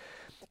kidding.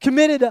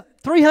 Committed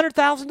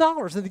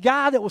 $300,000. And the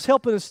guy that was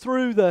helping us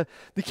through the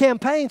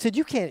campaign said,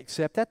 you can't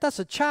accept that. That's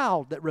a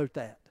child that wrote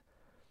that.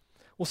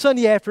 Well,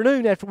 Sunday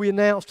afternoon, after we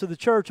announced to the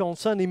church on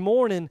Sunday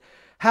morning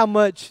how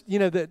much,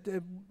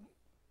 that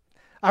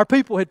our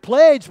people had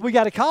pledged, we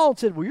got a call and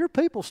said, well, your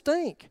people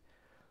stink.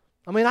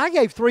 I mean, I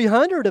gave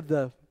 300 of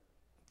the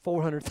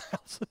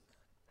 400,000.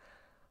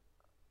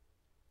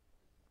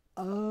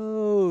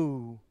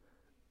 Oh,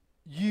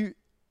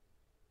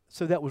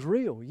 so that was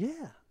real,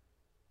 yeah.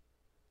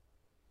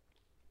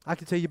 I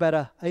could tell you about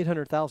a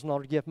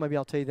 $800,000 gift. Maybe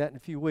I'll tell you that in a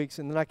few weeks.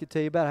 And then I could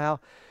tell you about how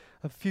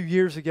a few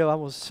years ago I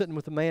was sitting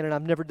with a man, and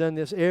I've never done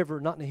this ever,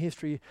 not in the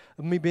history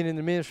of me being in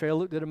the ministry. I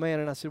looked at a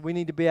man and I said, we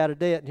need to be out of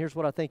debt, and here's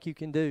what I think you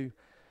can do.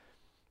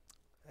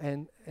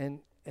 And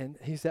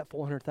he's that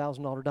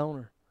 $400,000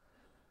 donor.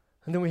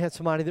 And then we had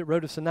somebody that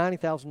wrote us a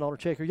 $90,000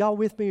 check. Are y'all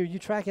with me? Are you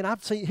tracking?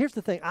 Here's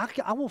the thing.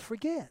 I will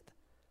forget.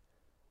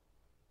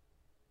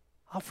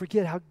 I'll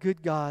forget how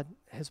good God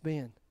has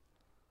been.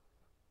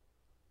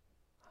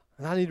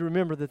 And I need to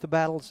remember that the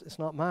battle is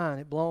not mine.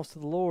 It belongs to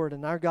the Lord,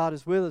 and our God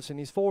is with us, and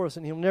He's for us,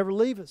 and He'll never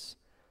leave us.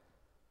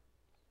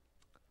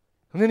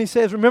 And then He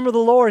says, remember the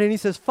Lord, and He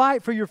says,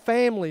 fight for your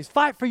families.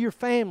 Fight for your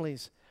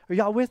families. Are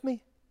y'all with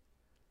me?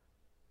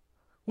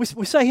 We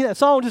sang that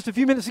song just a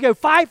few minutes ago.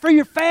 Fight for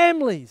your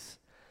families.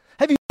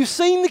 Have you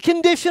seen the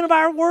condition of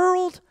our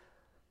world?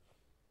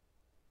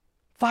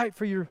 Fight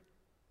for your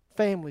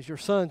families, your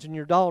sons and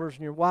your daughters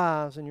and your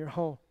wives and your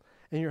home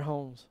and your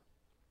homes.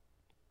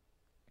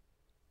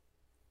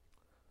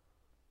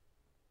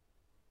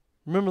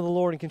 Remember the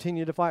Lord and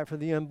continue to fight for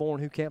the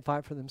unborn who can't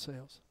fight for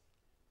themselves.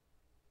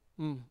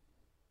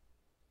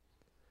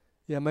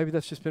 Yeah, maybe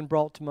that's just been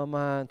brought to my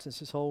mind since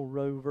this whole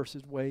Roe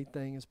versus Wade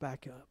thing is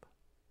back up.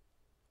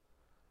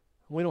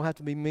 We don't have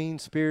to be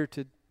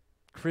mean-spirited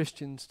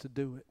Christians to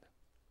do it.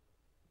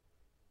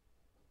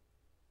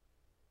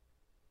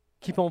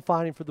 Keep on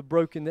fighting for the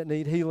broken that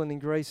need healing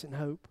and grace and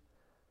hope.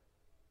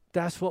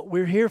 That's what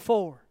we're here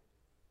for.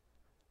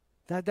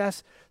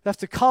 That's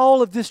the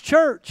call of this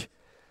church.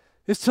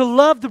 Is to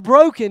love the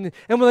broken.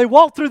 And when they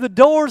walk through the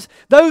doors,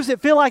 those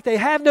that feel like they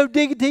have no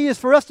dignity, is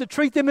for us to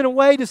treat them in a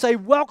way to say,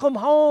 welcome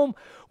home.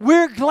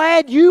 We're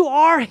glad you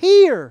are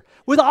here.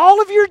 With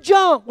all of your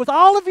junk, with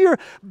all of your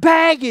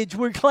baggage,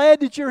 we're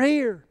glad that you're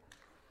here.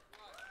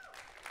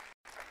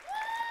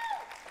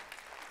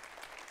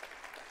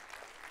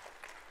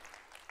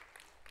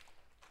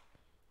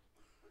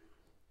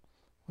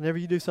 Whenever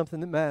you do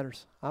something that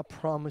matters, I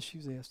promise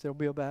you this, there'll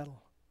be a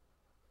battle.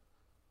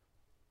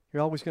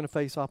 you're always going to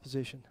face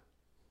opposition.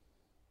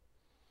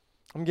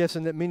 I'm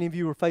guessing that many of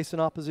you are facing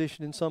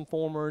opposition in some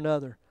form or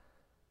another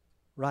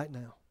right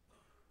now.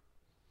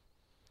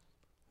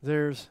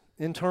 There's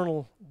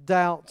internal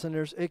doubts and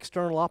there's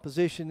external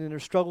opposition and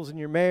there's struggles in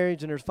your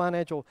marriage and there's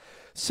financial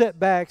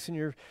setbacks and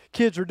your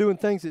kids are doing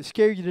things that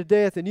scare you to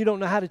death and you don't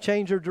know how to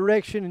change their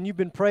direction and you've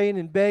been praying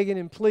and begging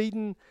and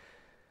pleading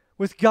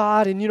with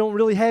God and you don't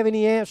really have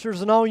any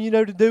answers and all you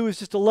know to do is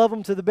just to love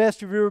them to the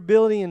best of your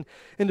ability and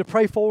to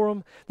pray for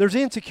them. There's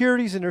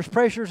insecurities and there's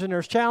pressures and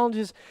there's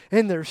challenges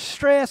and there's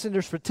stress and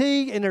there's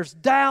fatigue and there's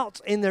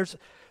doubts and there's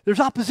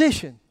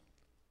opposition.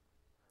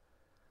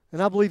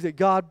 And I believe that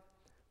God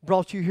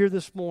brought you here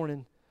this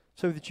morning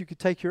so that you could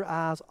take your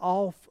eyes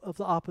off of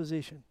the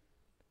opposition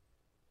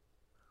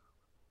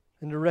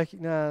and to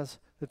recognize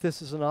that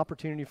this is an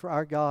opportunity for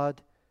our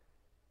God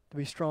to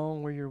be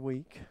strong where you're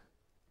weak.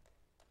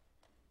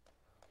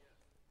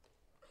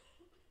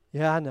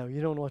 Yeah, I know.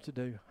 You don't know what to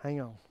do.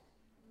 Hang on.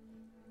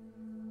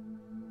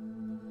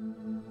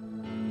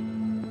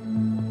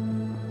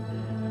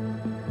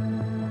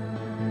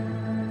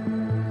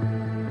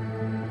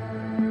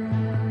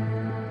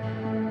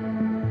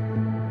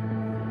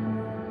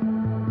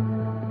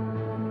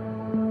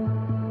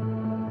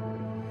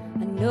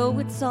 I know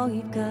it's all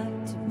you've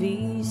got to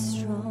be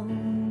strong.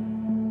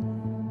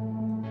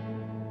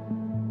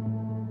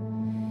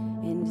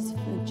 And it's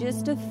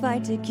just a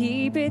fight to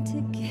keep it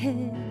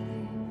together.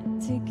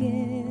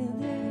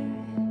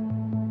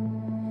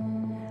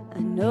 I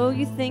know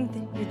you think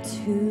that you're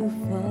too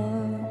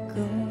far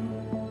gone,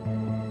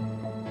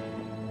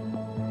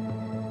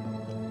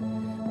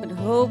 but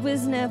hope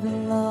is never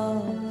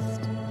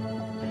lost.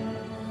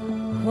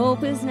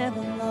 Hope is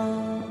never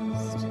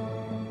lost.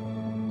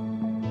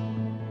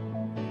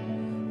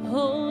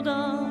 Hold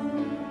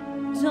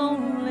on,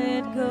 don't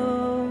let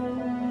go.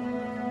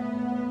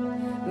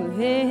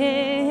 Hey,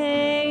 hey,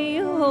 hey,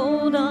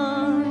 hold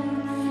on,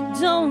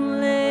 don't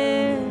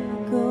let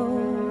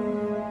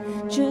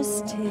go.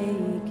 Just take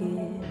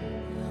it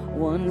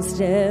one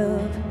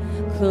step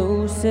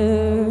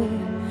closer.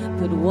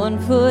 Put one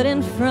foot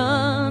in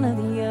front of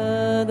the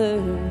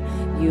other.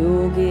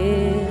 You'll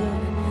get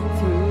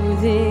through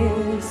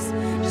this.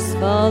 Just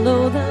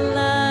follow the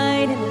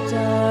light in the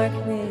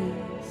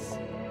darkness.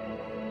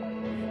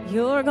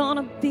 You're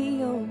gonna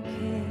be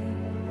okay.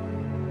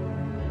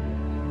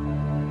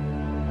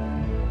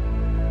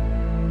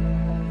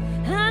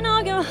 I know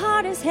your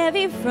heart is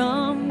heavy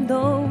from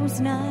those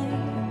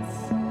nights,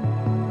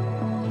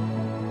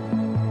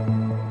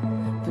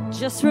 but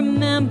just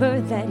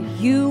remember that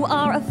you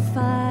are a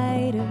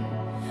fighter,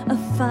 a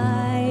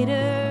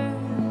fighter.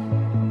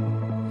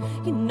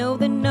 You know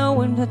that no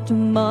one but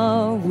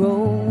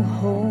tomorrow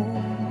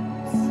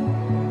holds,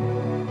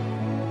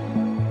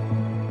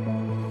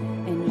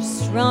 and you're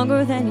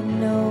stronger than you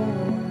know.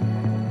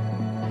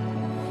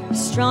 You're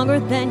stronger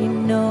than you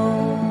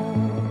know.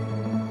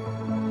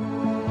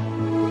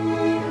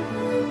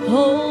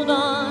 Hold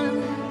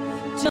on,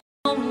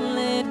 don't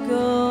let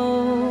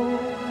go.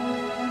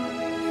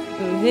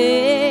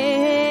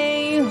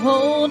 Hey,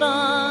 hold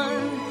on,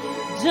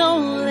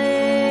 don't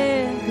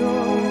let go.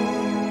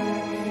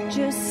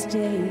 Just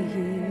stay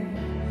here,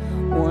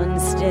 one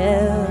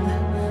step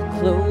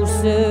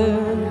closer.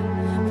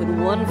 Put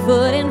one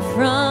foot in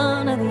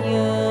front of the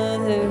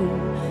other.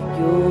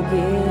 You'll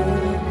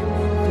get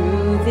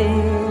through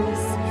this.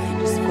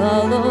 Just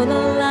follow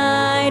the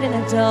light in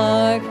the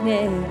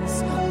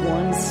darkness.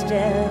 One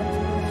step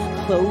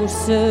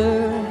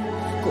closer,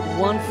 put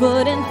one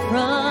foot in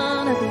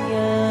front of the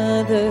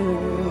other.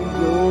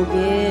 You'll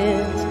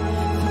get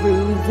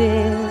through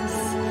this.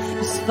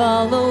 Just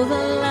follow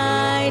the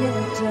light in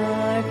the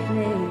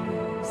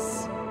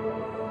darkness.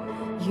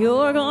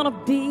 You're gonna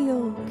be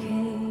okay.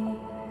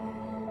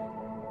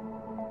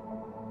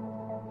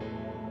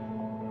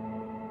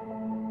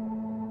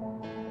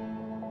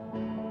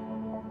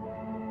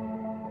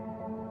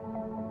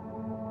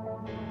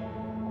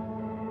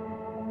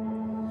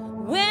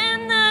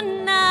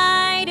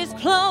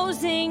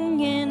 Closing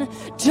in,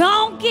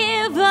 don't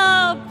give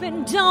up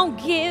and don't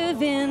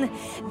give in.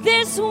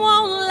 This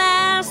won't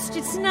last,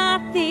 it's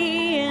not the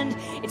end.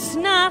 It's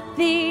not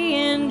the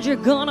end, you're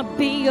gonna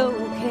be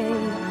okay.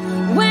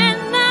 When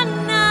the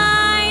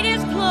night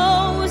is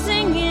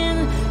closing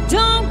in,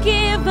 don't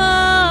give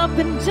up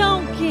and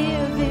don't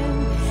give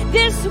in.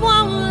 This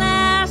won't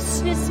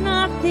last, it's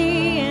not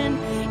the end.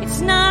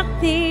 It's not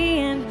the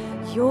end,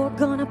 you're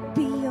gonna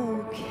be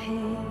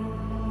okay.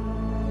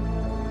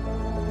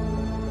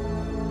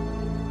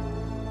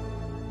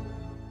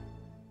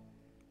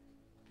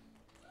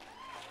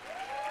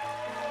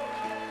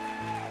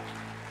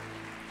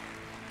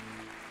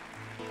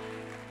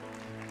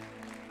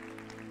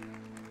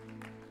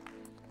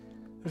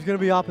 There's going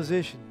to be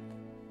opposition.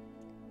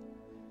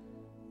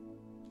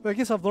 But I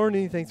guess I've learned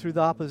anything through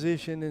the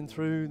opposition and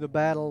through the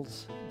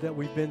battles that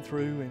we've been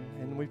through,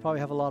 and we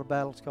probably have a lot of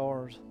battle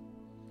scars.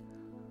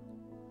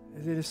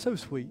 It is so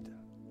sweet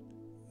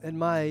at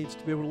my age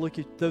to be able to look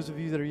at those of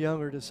you that are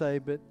younger to say,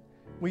 but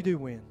we do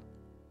win.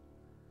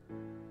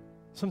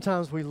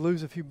 Sometimes we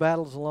lose a few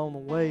battles along the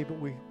way, but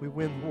we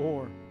win the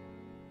war.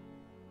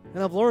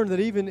 And I've learned that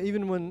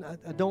even when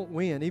I don't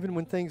win, even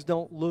when things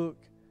don't look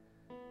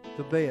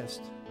the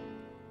best,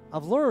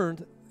 I've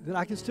learned that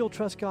I can still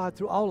trust God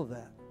through all of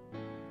that.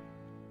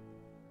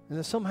 And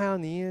that somehow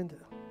in the end,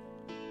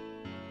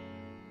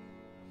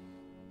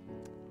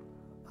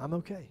 I'm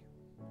okay.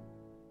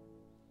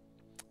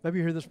 Maybe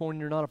you're here this morning,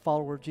 you're not a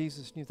follower of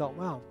Jesus, and you thought,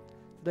 wow,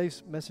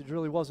 today's message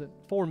really wasn't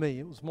for me.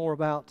 It was more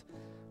about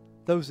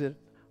those that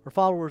are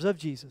followers of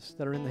Jesus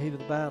that are in the heat of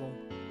the battle.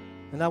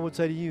 And I would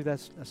say to you,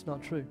 that's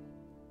not true.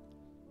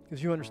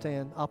 Because you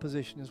understand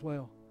opposition as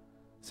well.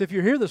 So if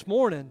you're here this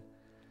morning,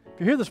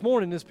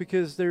 it's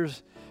because the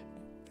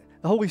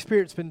Holy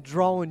Spirit's been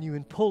drawing you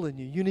and pulling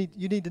you. You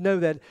need to know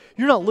that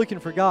you're not looking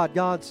for God.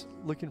 God's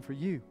looking for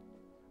you.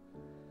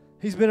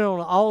 He's been on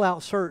an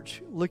all-out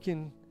search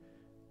looking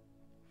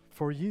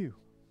for you.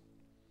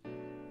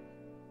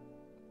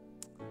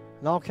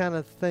 And all kind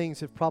of things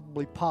have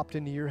probably popped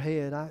into your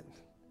head.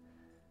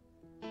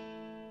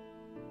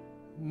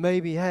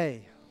 Maybe,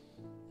 hey,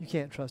 you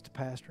can't trust a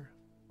pastor.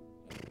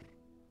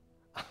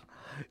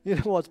 You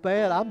know what's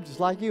bad? I'm just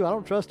like you. I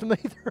don't trust him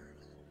either.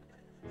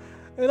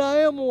 And I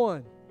am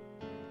one.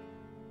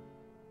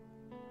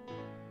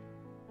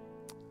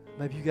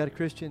 Maybe you got a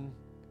Christian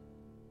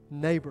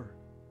neighbor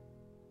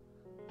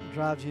that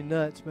drives you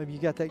nuts. Maybe you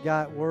got that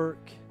guy at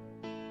work.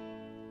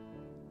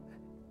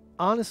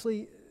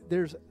 Honestly,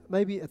 there's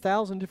maybe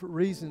 1,000 different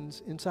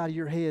reasons inside of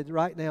your head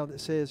right now that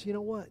says, you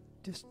know what?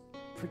 Just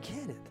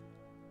forget it.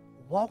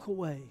 Walk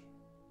away.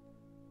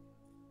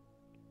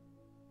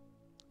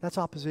 That's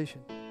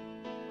opposition.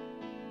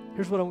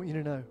 Here's what I want you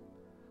to know.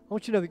 I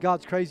want you to know that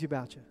God's crazy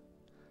about you.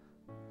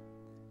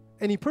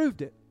 And He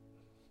proved it.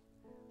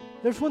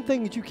 There's one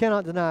thing that you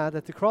cannot deny,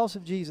 that the cross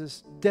of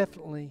Jesus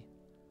definitely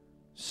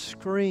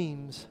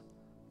screams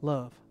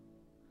love.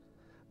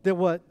 That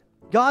what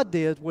God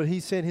did when He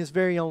sent His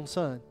very own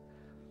Son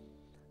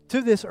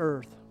to this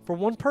earth for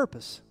one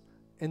purpose,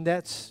 and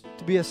that's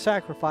to be a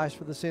sacrifice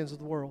for the sins of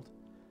the world.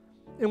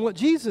 And what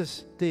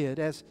Jesus did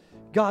as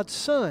God's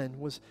Son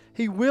was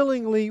He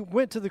willingly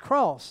went to the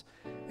cross,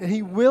 and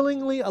He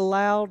willingly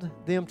allowed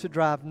them to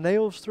drive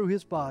nails through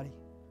His body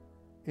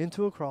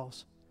into a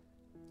cross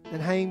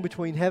and hang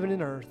between heaven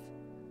and earth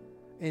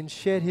and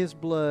shed His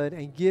blood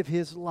and give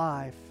His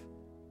life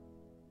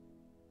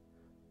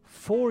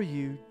for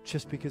you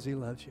just because He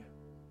loves you.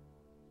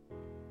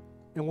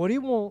 And what He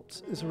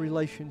wants is a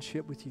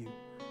relationship with you.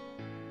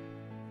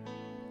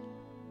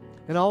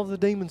 And all of the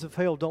demons of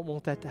hell don't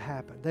want that to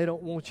happen. They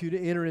don't want you to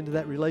enter into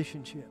that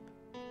relationship.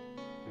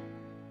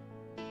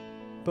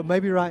 But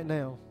maybe right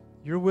now,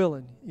 you're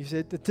willing. You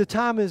said the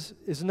time is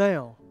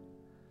now.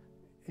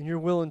 And you're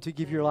willing to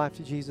give your life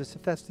to Jesus.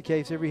 If that's the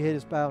case, every head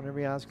is bowed and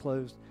every eye is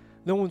closed.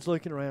 No one's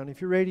looking around.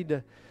 If you're ready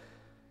to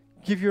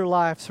give your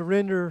life,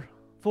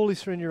 fully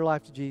surrender your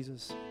life to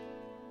Jesus,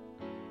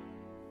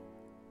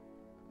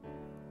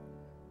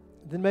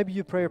 then maybe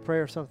you pray a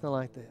prayer or something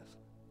like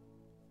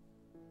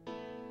this.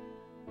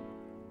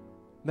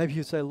 Maybe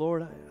you say,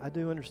 Lord, I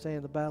do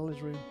understand the battle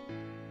is real.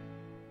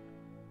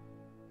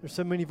 There's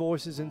so many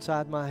voices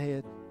inside my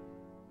head.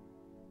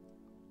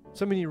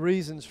 So many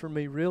reasons for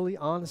me, really,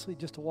 honestly,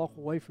 just to walk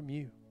away from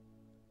you.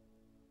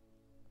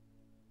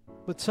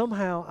 But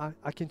somehow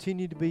I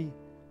continue to be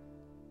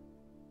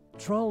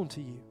drawn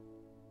to you.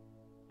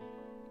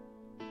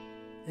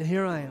 And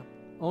here I am,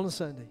 on a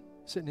Sunday,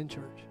 sitting in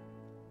church.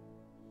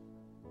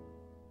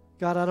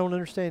 God, I don't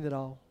understand it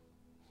all.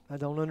 I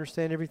don't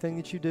understand everything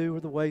that you do or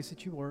the ways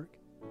that you work.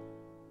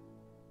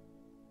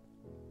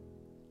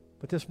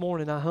 But this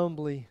morning I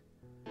humbly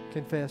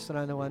confess that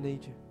I know I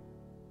need you.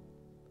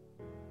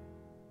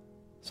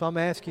 So I'm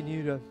asking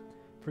you to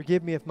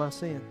forgive me of my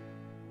sin.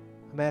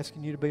 I'm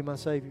asking you to be my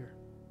Savior.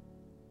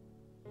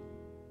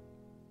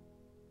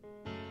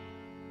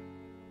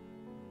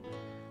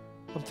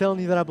 I'm telling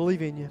you that I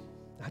believe in you.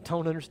 I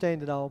don't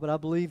understand it all, but I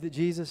believe that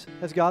Jesus,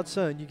 as God's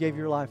Son, you gave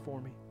your life for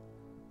me.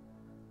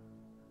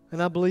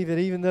 And I believe that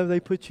even though they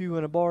put you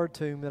in a barred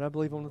tomb, that I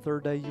believe on the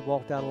third day you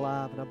walked out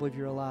alive, and I believe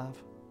you're alive.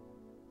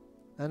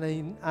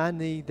 I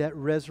need that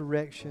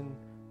resurrection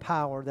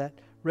power, that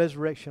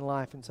resurrection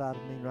life inside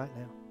of me right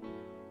now.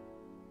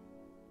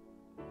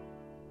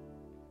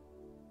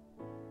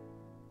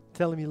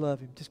 Tell Him you love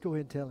Him. Just go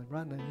ahead and tell Him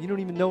right now. You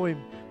don't even know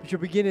Him, but you're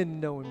beginning to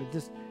know Him. And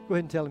just go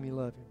ahead and tell Him you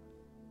love Him.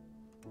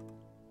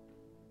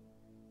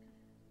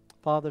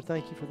 Father,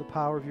 thank you for the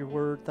power of your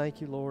word.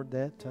 Thank you, Lord,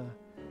 that,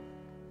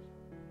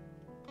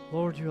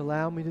 Lord, you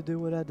allow me to do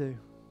what I do.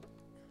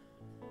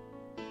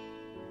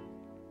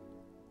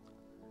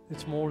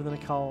 It's more than a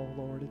call,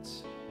 Lord.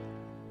 It's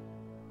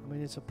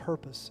a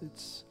purpose.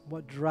 It's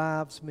what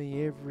drives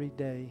me every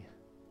day.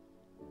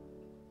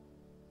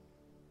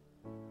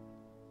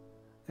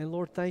 And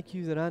Lord, thank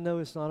you that I know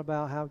it's not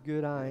about how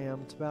good I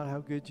am. It's about how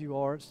good you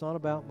are. It's not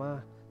about my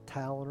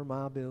talent or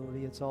my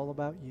ability. It's all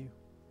about you.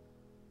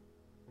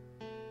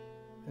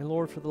 And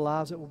Lord, for the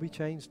lives that will be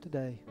changed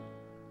today,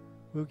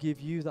 we'll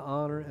give you the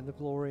honor and the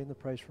glory and the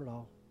praise for it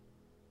all.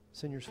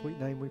 It's in your sweet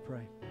name we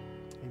pray.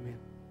 Amen.